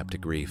roadmap to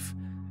grief,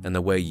 and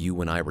the way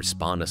you and I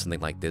respond to something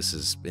like this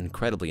is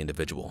incredibly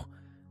individual.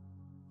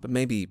 But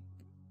maybe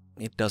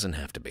it doesn't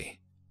have to be.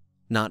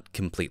 Not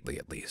completely,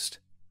 at least.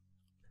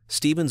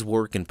 Steven's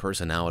work and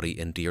personality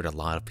endeared a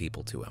lot of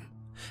people to him,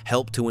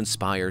 helped to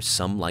inspire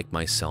some like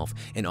myself,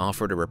 and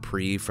offered a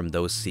reprieve from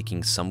those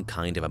seeking some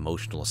kind of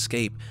emotional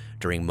escape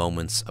during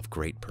moments of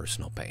great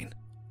personal pain.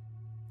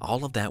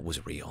 All of that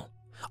was real.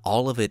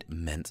 All of it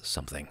meant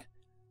something.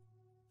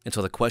 And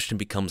so the question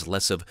becomes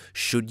less of,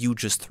 should you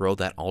just throw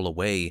that all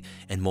away,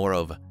 and more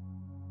of,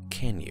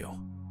 can you?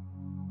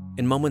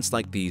 In moments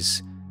like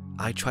these,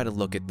 I try to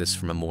look at this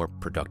from a more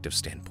productive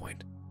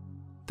standpoint.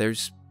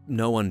 There's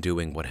no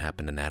undoing what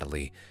happened to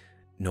Natalie,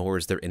 nor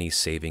is there any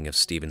saving of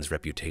Steven's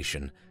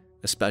reputation,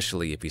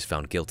 especially if he's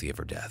found guilty of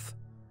her death.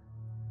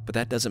 But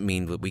that doesn't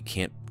mean that we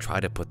can't try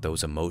to put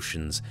those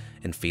emotions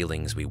and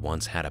feelings we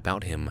once had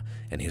about him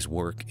and his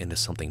work into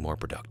something more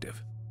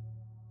productive.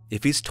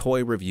 If his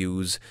toy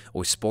reviews,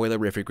 or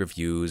spoilerific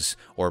reviews,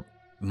 or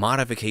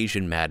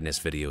modification madness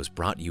videos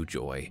brought you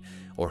joy,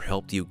 or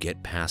helped you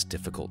get past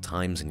difficult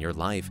times in your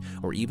life,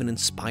 or even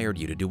inspired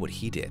you to do what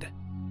he did,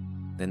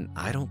 then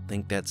I don't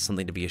think that's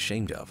something to be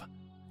ashamed of.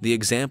 The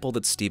example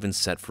that Steven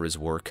set for his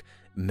work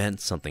meant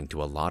something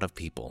to a lot of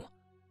people,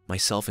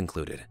 myself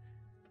included.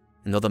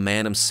 And though the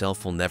man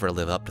himself will never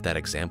live up to that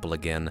example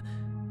again,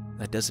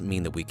 that doesn't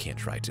mean that we can't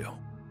try to.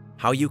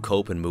 How you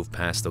cope and move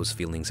past those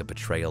feelings of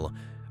betrayal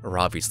are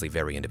obviously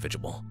very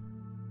individual.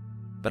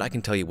 But I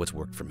can tell you what's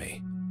worked for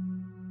me.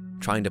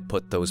 Trying to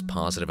put those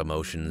positive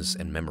emotions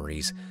and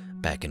memories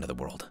back into the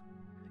world.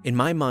 In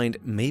my mind,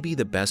 maybe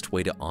the best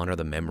way to honor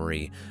the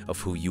memory of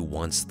who you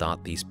once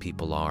thought these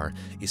people are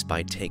is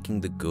by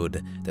taking the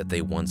good that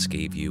they once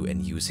gave you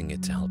and using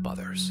it to help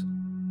others.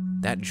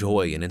 That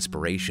joy and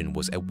inspiration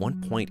was at one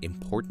point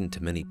important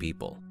to many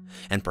people,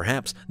 and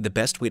perhaps the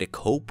best way to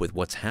cope with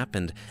what's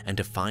happened and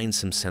to find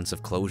some sense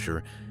of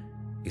closure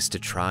is to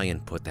try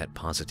and put that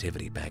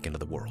positivity back into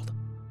the world.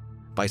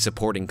 By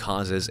supporting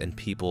causes and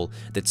people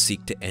that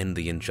seek to end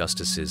the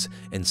injustices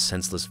and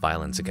senseless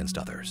violence against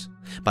others.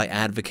 By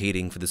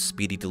advocating for the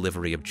speedy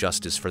delivery of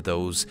justice for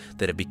those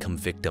that have become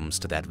victims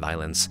to that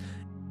violence,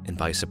 and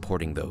by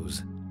supporting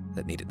those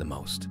that need it the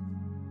most.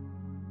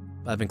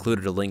 I've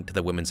included a link to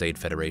the Women's Aid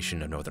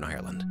Federation of Northern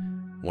Ireland,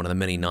 one of the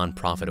many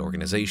non-profit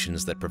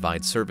organizations that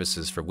provide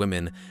services for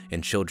women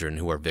and children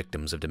who are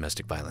victims of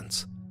domestic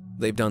violence.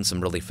 They've done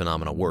some really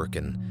phenomenal work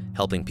in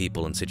helping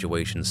people in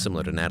situations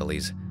similar to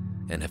Natalie's,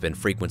 and have been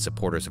frequent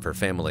supporters of her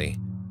family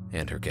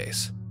and her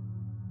case.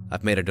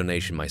 I've made a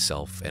donation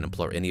myself and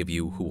implore any of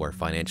you who are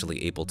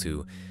financially able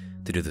to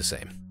do the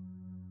same.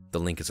 The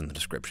link is in the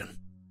description.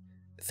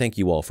 Thank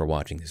you all for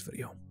watching this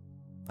video.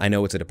 I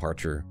know it's a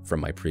departure from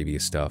my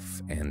previous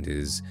stuff and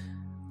is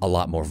a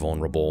lot more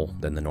vulnerable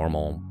than the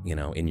normal, you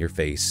know,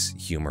 in-your-face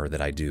humor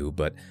that I do,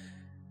 but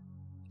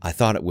I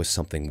thought it was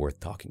something worth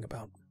talking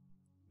about.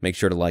 Make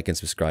sure to like and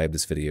subscribe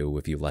this video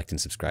if you liked and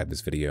subscribed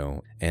this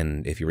video,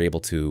 and if you're able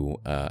to,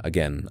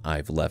 again,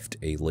 I've left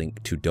a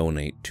link to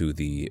donate to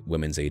the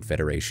Women's Aid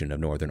Federation of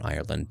Northern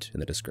Ireland in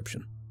the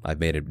description. I've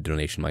made a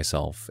donation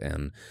myself,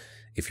 and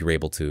if you're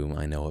able to,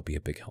 I know it'd be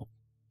a big help.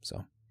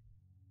 So,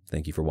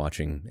 thank you for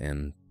watching,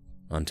 and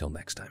until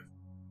next time.